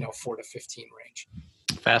 10, 4 to 15 range.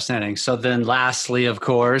 Fascinating. So then lastly, of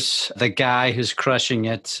course, the guy who's crushing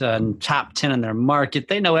it, top 10 in their market,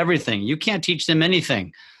 they know everything. You can't teach them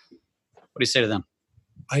anything. What do you say to them?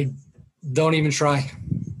 I don't even try.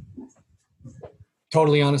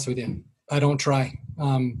 Totally honest with you. I don't try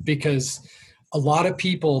because a lot of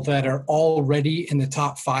people that are already in the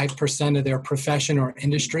top 5% of their profession or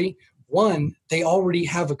industry, one, they already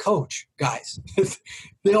have a coach, guys.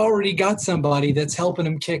 They already got somebody that's helping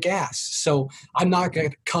them kick ass. So I'm not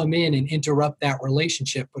going to come in and interrupt that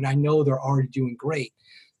relationship, but I know they're already doing great.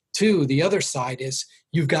 Two, the other side is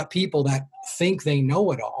you've got people that think they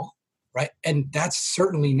know it all, right? And that's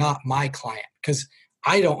certainly not my client because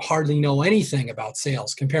I don't hardly know anything about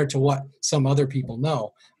sales compared to what some other people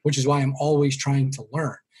know, which is why I'm always trying to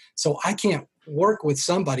learn. So I can't work with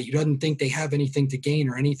somebody who doesn't think they have anything to gain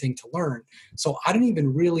or anything to learn. So I don't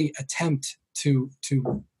even really attempt to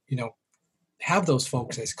have those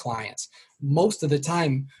folks as clients. Most of the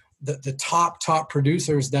time, the top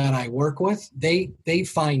producers that I work with, they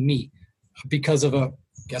find me because of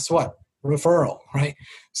guess what? Referral, right?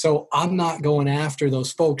 So I'm not going after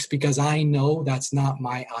those folks because I know that's not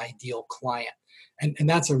my ideal client. And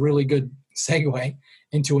that's a really good segue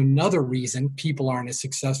into another reason people aren't as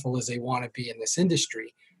successful as they want to be in this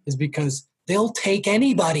industry is because they'll take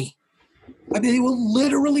anybody. I mean, they will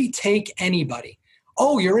literally take anybody.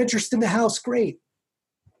 Oh, you're interested in the house? Great.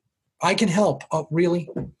 I can help. Oh, really?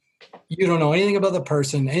 You don't know anything about the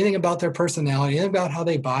person, anything about their personality, anything about how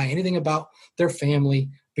they buy, anything about their family,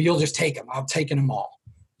 but you'll just take them. I'm taking them all.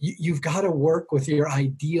 You've got to work with your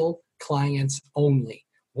ideal clients only.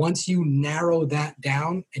 Once you narrow that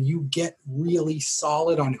down and you get really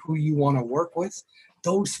solid on who you want to work with,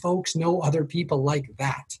 those folks know other people like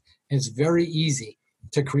that. And it's very easy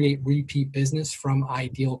to create repeat business from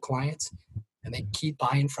ideal clients, and they keep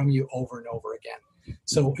buying from you over and over again.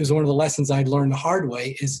 So it was one of the lessons I'd learned the hard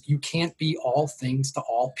way is you can't be all things to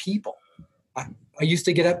all people. I used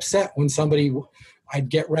to get upset when I'd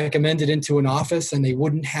get recommended into an office and they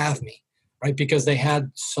wouldn't have me, right? Because they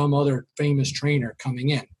had some other famous trainer coming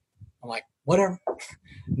in. I'm like, whatever.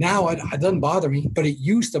 Now it doesn't bother me, but it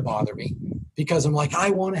used to bother me because I'm like, I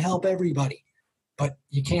want to help everybody, but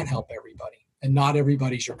you can't help everybody, and not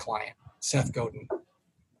everybody's your client. Seth Godin.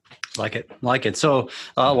 Like it. So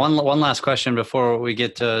one last question before we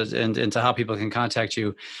get to into how people can contact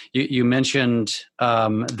you. You mentioned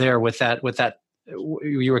there with that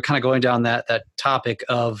you were kind of going down that topic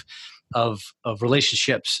of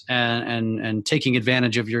relationships and taking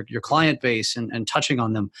advantage of your client base and touching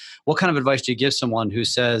on them. What kind of advice do you give someone who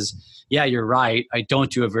says, yeah, you're right, I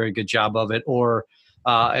don't do a very good job of it, or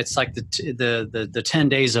it's like the 10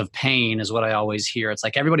 days of pain is what I always hear. It's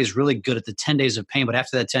like everybody's really good at the 10 days of pain, but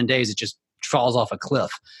after that 10 days, it just falls off a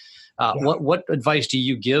cliff. What advice do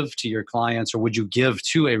you give to your clients, or would you give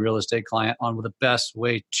to a real estate client on the best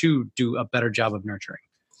way to do a better job of nurturing?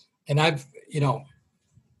 And I've,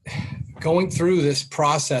 going through this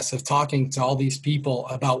process of talking to all these people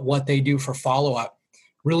about what they do for follow-up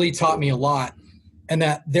really taught me a lot, and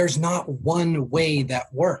that there's not one way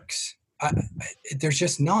that works. There's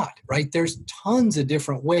just not, right? There's tons of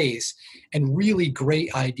different ways and really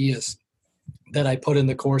great ideas that I put in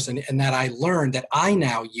the course and that I learned that I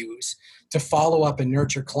now use to follow up and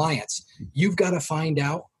nurture clients. You've got to find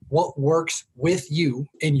out what works with you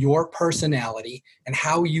and your personality and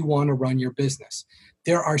how you want to run your business.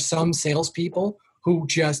 There are some salespeople who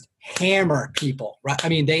just hammer people, right? I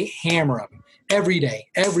mean, they hammer them every day,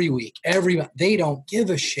 every week, they don't give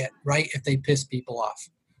a shit, right? If they piss people off.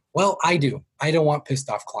 Well, I do. I don't want pissed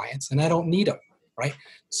off clients, and I don't need them, right?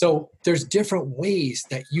 So there's different ways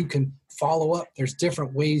that you can follow up. There's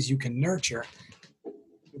different ways you can nurture.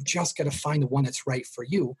 You've just got to find the one that's right for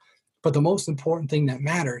you. But the most important thing that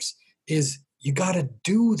matters is you got to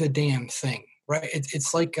do the damn thing, right?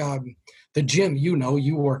 It's like the gym,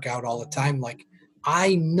 you work out all the time. Like,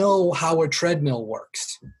 I know how a treadmill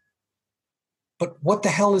works. But what the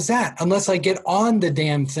hell is that? Unless I get on the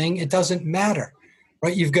damn thing, it doesn't matter,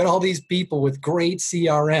 right? You've got all these people with great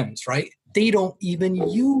CRMs, right? They don't even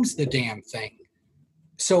use the damn thing.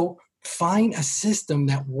 So find a system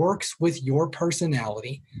that works with your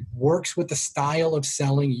personality, works with the style of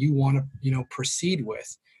selling you want to, proceed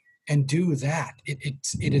with, and do that.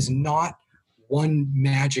 It is not one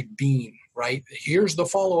magic bean, right? Here's the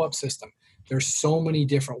follow-up system. There's so many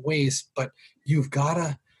different ways, but you've got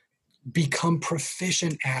to become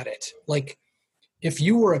proficient at it. Like, if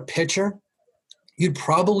you were a pitcher, you'd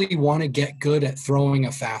probably want to get good at throwing a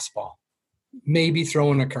fastball, maybe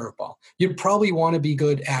throwing a curveball. You'd probably want to be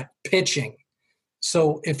good at pitching.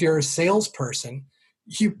 So if you're a salesperson,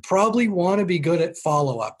 you probably want to be good at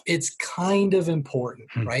follow-up. It's kind of important,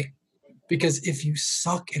 right? Because if you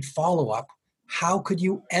suck at follow-up, how could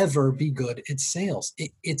you ever be good at sales?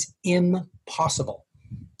 It's impossible.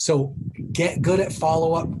 So get good at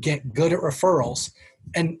follow-up, get good at referrals.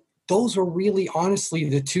 And those were really, honestly,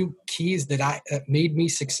 the two keys that made me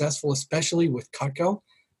successful, especially with Cutco.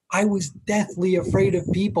 I was deathly afraid of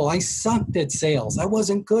people. I sucked at sales. I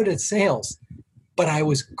wasn't good at sales, but I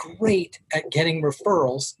was great at getting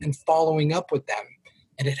referrals and following up with them.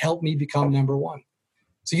 And it helped me become number one.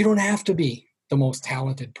 So you don't have to be the most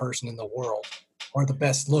talented person in the world, or the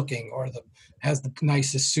best looking, or has the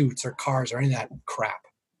nicest suits or cars or any of that crap.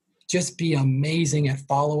 Just be amazing at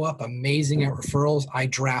follow-up, amazing at referrals. I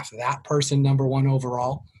draft that person number one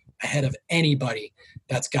overall ahead of anybody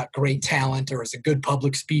that's got great talent or is a good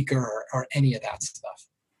public speaker or any of that stuff.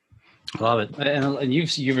 Love it. And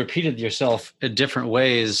you've repeated yourself in different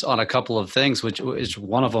ways on a couple of things, which is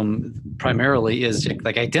one of them primarily is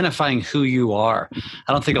like identifying who you are.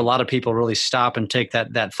 I don't think a lot of people really stop and take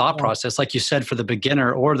that thought process. Like you said, for the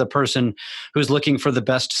beginner or the person who's looking for the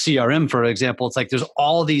best CRM, for example, it's like there's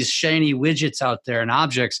all these shiny widgets out there and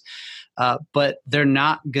objects, but they're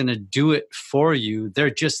not going to do it for you.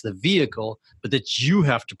 They're just the vehicle, but that you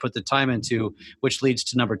have to put the time into, which leads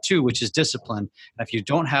to number two, which is discipline. And if you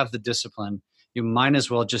don't have the discipline, you might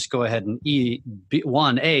as well just go ahead and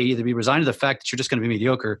either be resigned to the fact that you're just going to be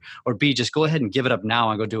mediocre, or B, just go ahead and give it up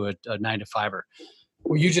now and go do a 9-to-5er.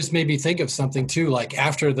 Well, you just made me think of something too. Like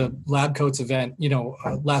after the Lab Coats event,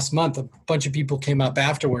 last month, a bunch of people came up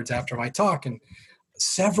afterwards after my talk, and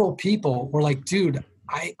several people were like, dude,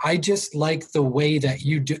 I just like the way that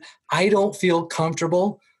you do. I don't feel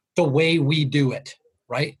comfortable the way we do it,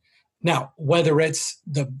 right? Now, whether it's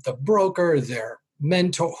the broker, their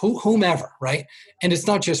mentor, whomever, right? And it's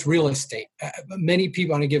not just real estate. Many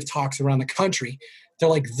people, when I give talks around the country, they're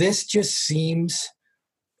like, this just seems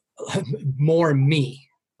more me,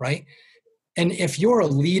 right? And if you're a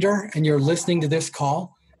leader and you're listening to this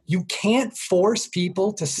call, you can't force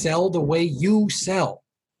people to sell the way you sell.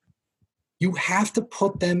 You have to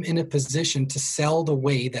put them in a position to sell the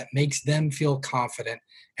way that makes them feel confident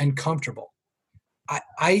and comfortable.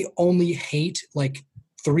 I only hate like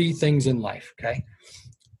 3 things in life, okay?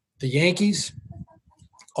 The Yankees,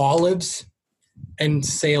 olives, and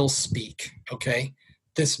sales speak, okay?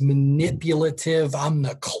 This manipulative, I'm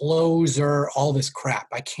the closer, all this crap.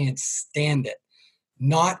 I can't stand it.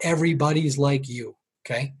 Not everybody's like you,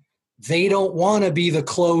 okay? They don't want to be the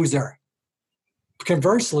closer.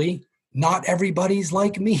 Conversely, not everybody's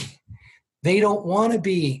like me. They don't want to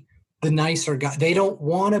be the nicer guy. They don't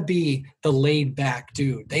want to be the laid back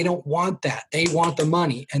dude. They don't want that. They want the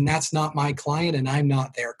money, and that's not my client, and I'm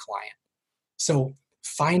not their client. So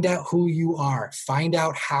find out who you are. Find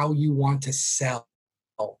out how you want to sell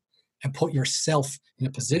and put yourself in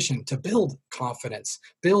a position to build confidence,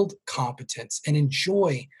 build competence, and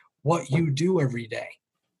enjoy what you do every day.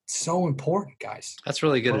 So important, guys. That's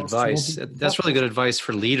really good advice. That's really good advice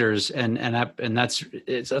for leaders, and that's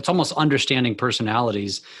it's almost understanding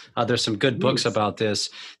personalities. There's some good books about this,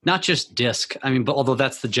 not just DISC. I mean, but although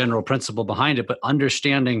that's the general principle behind it, but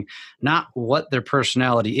understanding not what their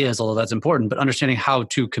personality is, although that's important, but understanding how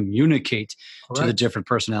to communicate to the different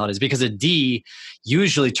personalities. Because a D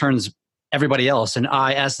usually turns everybody else, an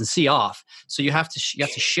I, S, and C off. So you have to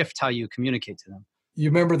shift how you communicate to them. You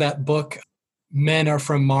remember that book? Men are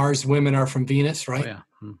from Mars, women are from Venus, right? Oh, yeah.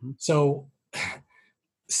 Mm-hmm. So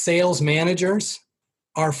sales managers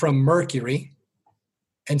are from Mercury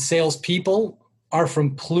and salespeople are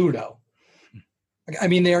from Pluto. I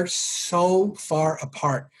mean, they're so far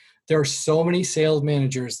apart. There are so many sales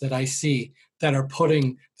managers that I see that are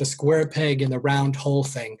putting the square peg in the round hole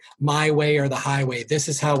thing, my way or the highway. This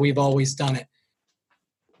is how we've always done it.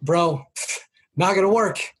 Bro, not going to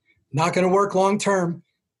work. Not going to work long term.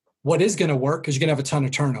 What is going to work is you're going to have a ton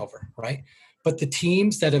of turnover, right? But the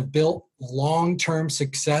teams that have built long-term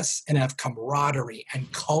success and have camaraderie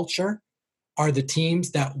and culture are the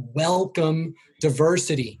teams that welcome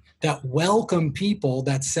diversity, that welcome people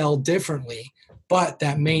that sell differently, but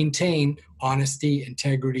that maintain honesty,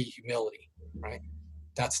 integrity, humility, right?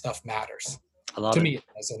 That stuff matters. I love to it. me, it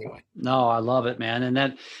does anyway. No, I love it, man.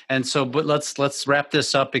 But let's wrap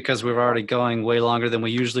this up because we're already going way longer than we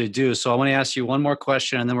usually do. So I want to ask you one more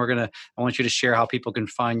question, and then I want you to share how people can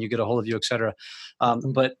find you, get a hold of you, et cetera.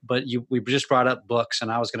 But we just brought up books, and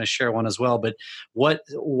I was going to share one as well. But what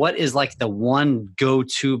is like the one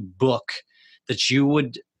go-to book that you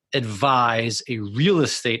would advise a real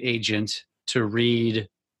estate agent to read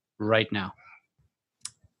right now?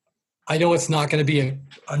 I know it's not going to be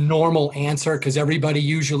a normal answer because everybody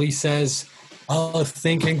usually says, oh,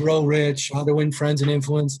 Think and Grow Rich, How to Win Friends and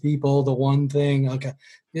Influence People, The One Thing. Okay.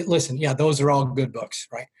 Listen, yeah, those are all good books,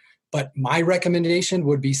 right? But my recommendation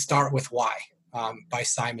would be Start With Why by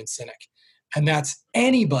Simon Sinek. And that's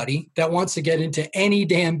anybody that wants to get into any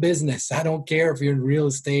damn business. I don't care if you're in real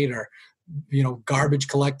estate or, garbage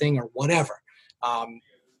collecting or whatever.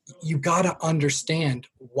 You got to understand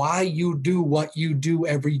why you do what you do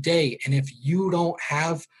every day. And if you don't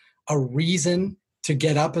have a reason to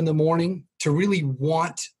get up in the morning, to really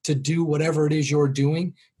want to do whatever it is you're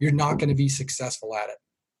doing, you're not going to be successful at it.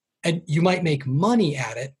 And you might make money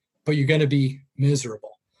at it, but you're going to be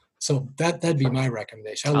miserable. So that'd be my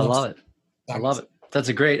recommendation. I love it. I love it. That's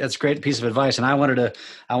a great piece of advice. And I wanted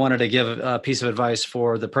to give a piece of advice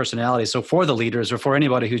for the personality. So for the leaders or for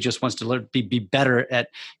anybody who just wants to be better at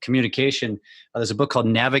communication, there's a book called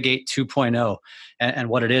Navigate 2.0. And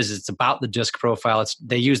what it is, it's about the DISC profile.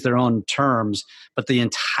 They use their own terms, but the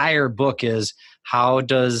entire book is how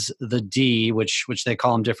does the D, which they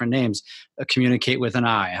call them different names, communicate with an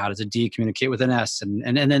I? How does a D communicate with an S?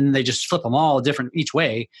 And then they just flip them all different each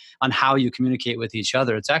way on how you communicate with each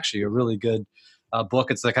other. It's actually a really good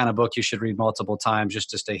book. It's the kind of book you should read multiple times just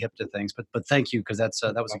to stay hip to things. But thank you, because that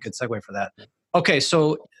was a good segue for that. Okay,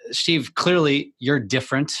 so Steve, clearly you're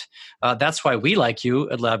different. That's why we like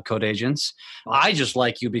you at Lab Coat Agents. I just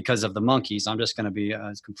like you because of the monkeys. I'm just going to be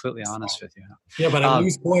completely honest with you. Yeah, but I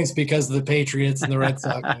lose points because of the Patriots and the Red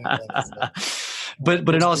Sox.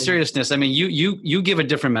 But in all seriousness, I mean, you give a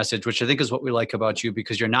different message, which I think is what we like about you,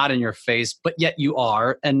 because you're not in your face, but yet you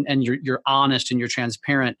are, and you're honest and you're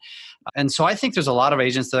transparent. And so I think there's a lot of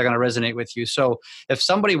agents that are going to resonate with you. So if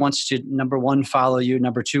somebody wants to, number one, follow you,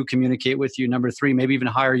 number two, communicate with you, number three, maybe even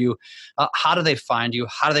hire you, how do they find you?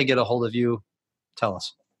 How do they get a hold of you? Tell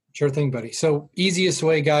us. Sure thing, buddy. So easiest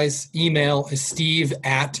way, guys, email is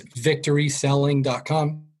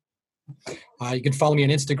steve@victoryselling.com. You can follow me on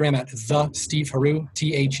Instagram at the Steve Heroux,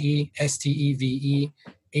 TheSteveHeroux.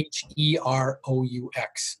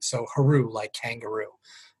 So Heroux, like kangaroo.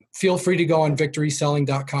 Feel free to go on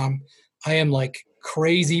victoryselling.com. I am like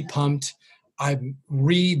crazy pumped. I'm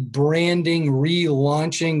rebranding,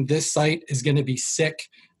 relaunching. This site is going to be sick.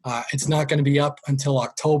 It's not going to be up until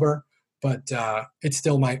October, but it's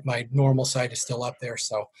still my normal site is still up there.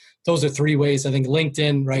 So those are 3 ways. I think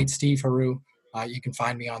LinkedIn, right? Steve Haru. You can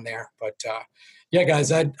find me on there. But yeah,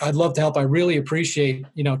 guys, I'd love to help. I really appreciate,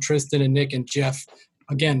 Tristan and Nick and Jeff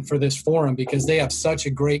again for this forum, because they have such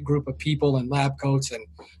a great group of people and lab coats, and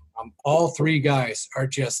all 3 guys are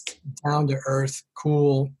just down to earth,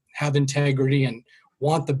 cool, have integrity, and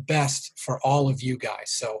want the best for all of you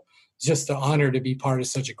guys. So just an honor to be part of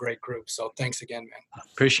such a great group. So thanks again, man.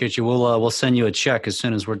 Appreciate you. We'll send you a check as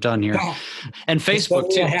soon as we're done here. And Facebook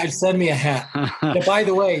too. Send me a hat. And by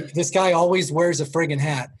the way, this guy always wears a friggin'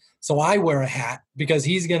 hat. So I wear a hat because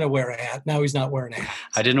he's going to wear a hat. Now he's not wearing a hat.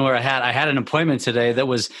 I didn't wear a hat. I had an appointment today that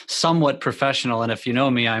was somewhat professional. And if you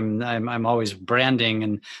know me, I'm always branding,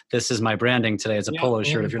 and this is my branding today. It's a polo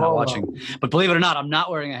shirt if you're not watching. But believe it or not, I'm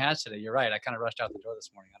not wearing a hat today. You're right. I kind of rushed out the door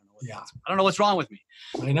this morning. I don't know what's wrong with me.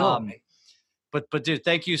 I know. But dude,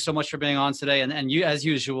 thank you so much for being on today. And you, as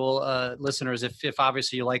usual, listeners, if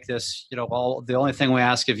obviously you like this, the only thing we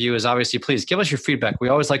ask of you is obviously, please give us your feedback. We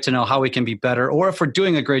always like to know how we can be better, or if we're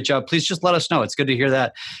doing a great job, please just let us know. It's good to hear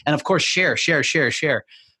that. And of course, share.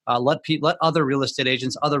 Let other real estate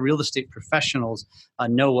agents, other real estate professionals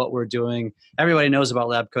know what we're doing. Everybody knows about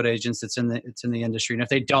Lab Coat Agents. It's in the industry, and if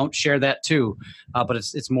they don't, share that too. But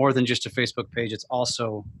it's more than just a Facebook page. It's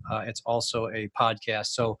also a podcast.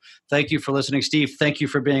 So thank you for listening, Steve. Thank you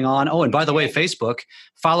for being on. Oh, and by the way, Facebook.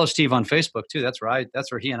 Follow Steve on Facebook too. That's right.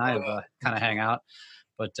 That's where he and I have kind of hang out.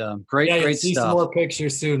 But great see stuff. Some more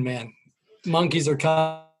pictures soon, man. Monkeys are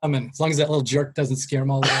coming. As long as that little jerk doesn't scare them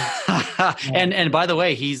all away. And by the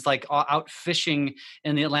way, he's like out fishing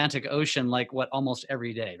in the Atlantic Ocean, almost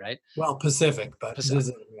every day, right? Well, Pacific, but it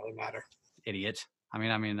doesn't really matter. Idiot. I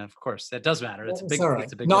mean, of course, it does matter. It's all right.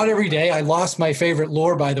 It's a big. Not every day. I lost my favorite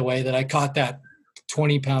lure, by the way, that I caught that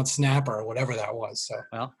 20-pound snapper or whatever that was. So,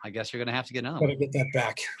 well, I guess you're going to have to get another one. Got to get that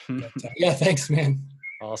back. But, yeah, thanks, man.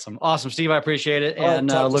 Awesome, Steve. I appreciate it, and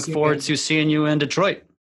look forward to seeing you in Detroit.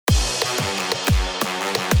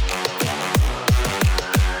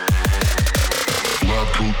 Lab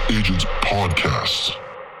Coat Agents Podcast.